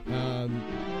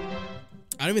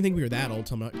 I don't even think we were that old,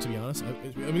 to be honest.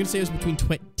 I'm going to say it was between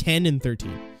 10 and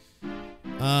 13.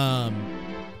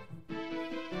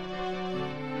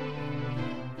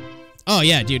 Oh,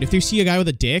 yeah, dude. If you see a guy with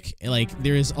a dick, like,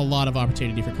 there is a lot of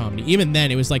opportunity for comedy. Even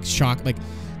then, it was like shock,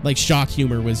 like shock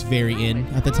humor was very in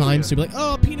at the time. So you'd be like,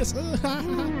 oh, penis,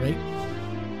 right?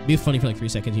 It'd be funny for like 3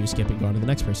 seconds. You skip and go on to the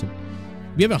next person.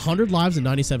 We have 100 lives and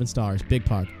 97 stars. Big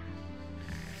pog.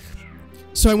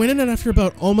 So I went in, and after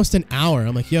about almost an hour,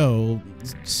 I'm like, yo,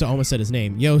 so almost said his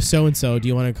name. Yo, so-and-so, do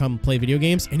you want to come play video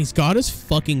games? And he's got his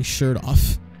fucking shirt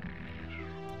off.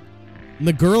 And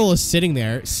the girl is sitting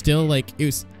there, still like, it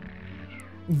was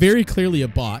very clearly a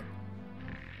bot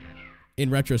in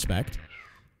retrospect.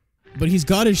 But he's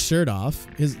got his shirt off.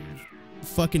 His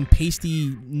fucking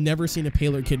pasty, never seen a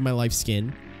paler kid in my life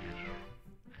skin.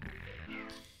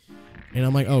 And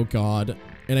I'm like, oh, God.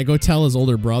 And I go tell his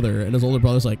older brother, and his older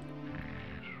brother's like,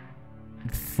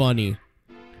 funny.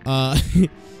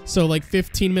 So like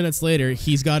 15 minutes later,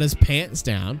 he's got his pants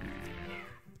down.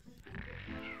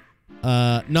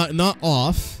 Not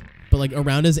off, but like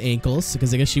around his ankles,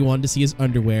 because I guess she wanted to see his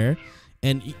underwear.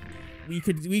 And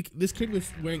this kid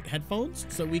was wearing headphones,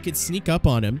 so we could sneak up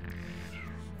on him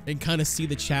and kind of see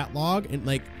the chat log. And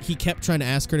like, he kept trying to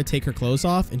ask her to take her clothes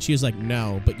off, and she was like,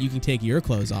 no, but you can take your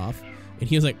clothes off. And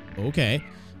he was like, okay.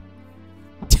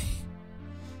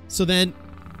 So then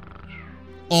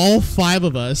all 5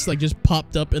 of us like just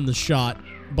popped up in the shot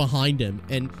behind him,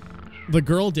 and the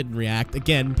girl didn't react,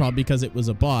 again probably because it was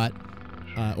a bot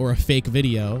or a fake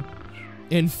video.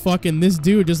 And fucking this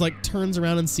dude just like turns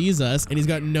around and sees us, and he's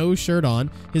got no shirt on,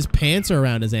 his pants are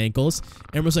around his ankles,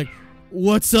 and was like,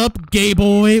 what's up, gay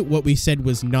boy? What we said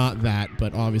was not that,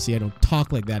 but obviously I don't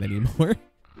talk like that anymore.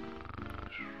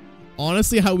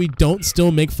 Honestly, how we don't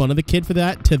still make fun of the kid for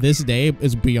that to this day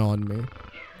is beyond me.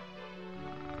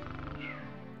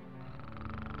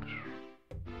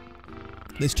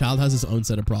 This child has his own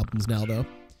set of problems now, though.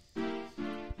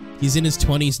 He's in his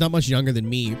 20s, not much younger than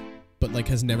me, but like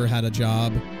has never had a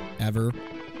job, ever.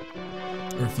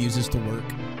 Refuses to work.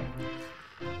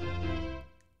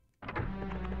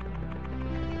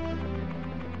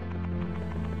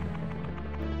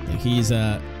 Like he's,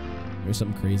 there's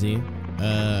something crazy.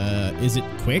 Is it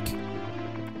quick?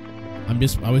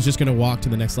 I was just gonna walk to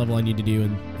the next level I need to do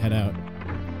and head out.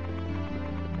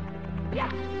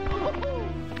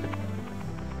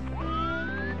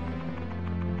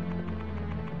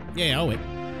 Yeah, I'll wait.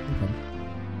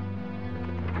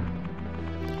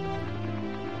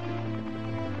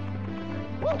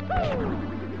 No problem.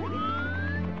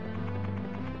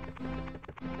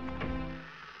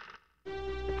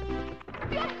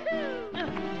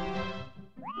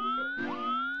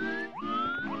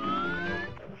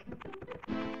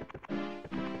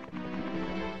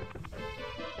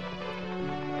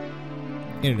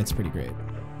 Internet's pretty great.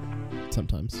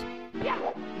 Sometimes.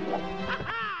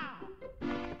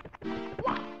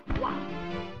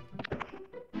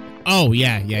 Oh,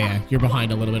 yeah. You're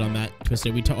behind a little bit on that,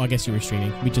 Twisted. I guess you were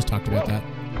streaming. We just talked about that.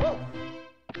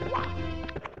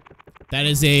 That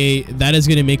is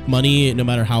going to make money no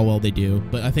matter how well they do.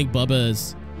 But I think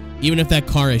Bubba's, even if that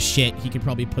car is shit, he could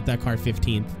probably put that car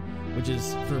 15th, which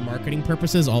is, for marketing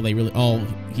purposes, all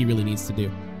he really needs to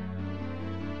do.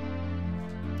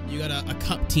 You got a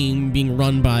cup team being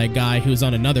run by a guy who's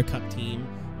on another cup team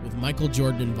with Michael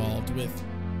Jordan involved with,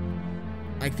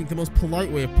 I think the most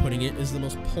polite way of putting it is the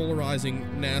most polarizing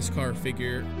NASCAR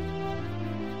figure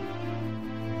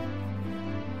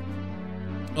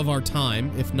of our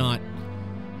time, if not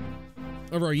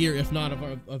of our year, if not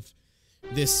of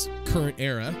this current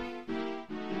era.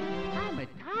 I'm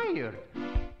tired.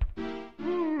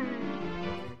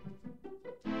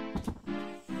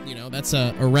 You know, that's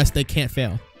a rest that can't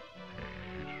fail.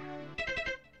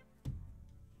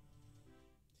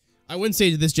 I wouldn't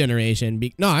say to this generation.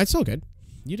 No, it's all good.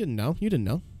 You didn't know. You didn't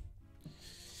know.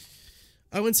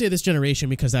 I wouldn't say this generation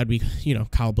because that'd be, you know,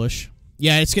 Kyle Busch.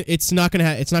 Yeah, it's not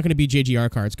gonna be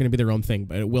JGR car. It's gonna be their own thing,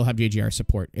 but it will have JGR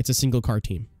support. It's a single car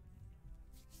team.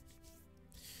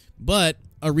 But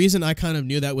a reason I kind of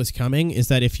knew that was coming is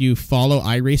that if you follow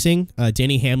iRacing,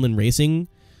 Danny Hamlin Racing,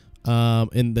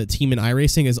 and the team in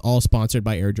iRacing is all sponsored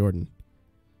by Air Jordan.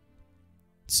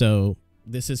 So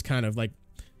this is kind of like,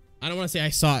 I don't want to say I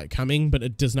saw it coming, but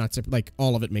it does not, like,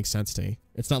 all of it makes sense to me.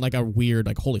 It's not like a weird,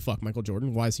 like, holy fuck, Michael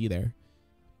Jordan, why is he there?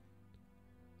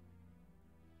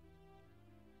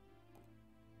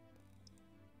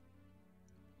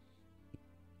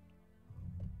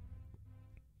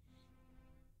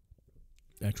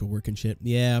 Actual work and shit.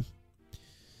 Yeah.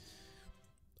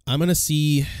 I want to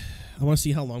see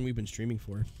how long we've been streaming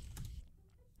for.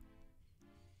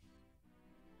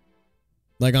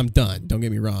 Like, I'm done. Don't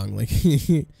get me wrong. Like,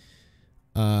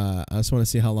 I just want to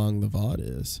see how long the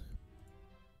VOD is.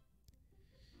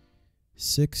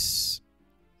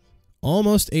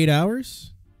 almost 8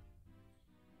 hours.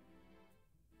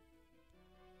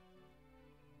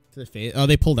 Oh,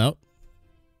 they pulled out.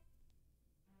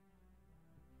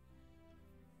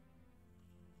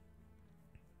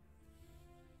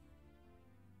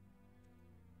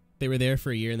 They were there for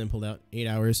a year and then pulled out. 8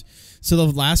 hours. So the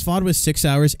last VOD was 6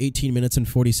 hours, 18 minutes, and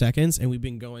 40 seconds. And we've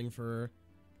been going for,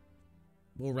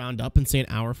 we'll round up and say an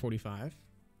hour 45.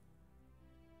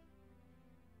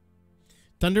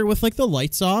 Thunder, with, like, the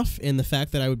lights off and the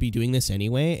fact that I would be doing this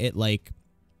anyway, it, like,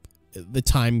 the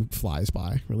time flies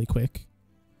by really quick.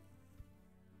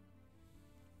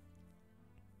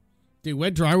 Dude,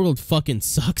 Wet Dry World fucking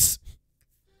sucks.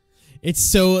 It's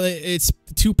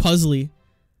too puzzly.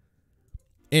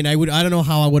 And I don't know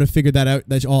how I would have figured that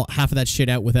out, half of that shit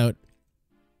out without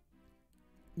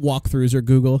walkthroughs or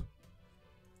Google.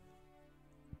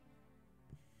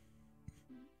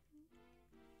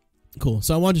 Cool.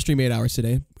 So I wanted to stream 8 hours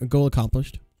today. A goal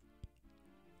accomplished.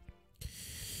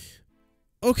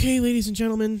 Okay, ladies and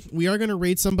gentlemen, we are going to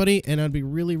raid somebody, and I'd be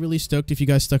really, really stoked if you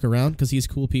guys stuck around because he's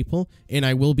cool people, and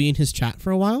I will be in his chat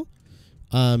for a while.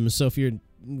 So if you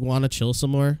want to chill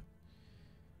some more,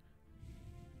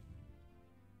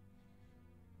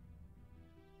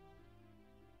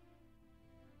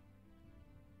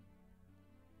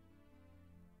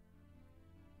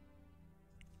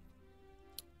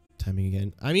 timing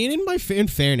again. I mean, in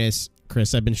fairness,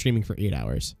 Chris, I've been streaming for 8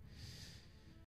 hours.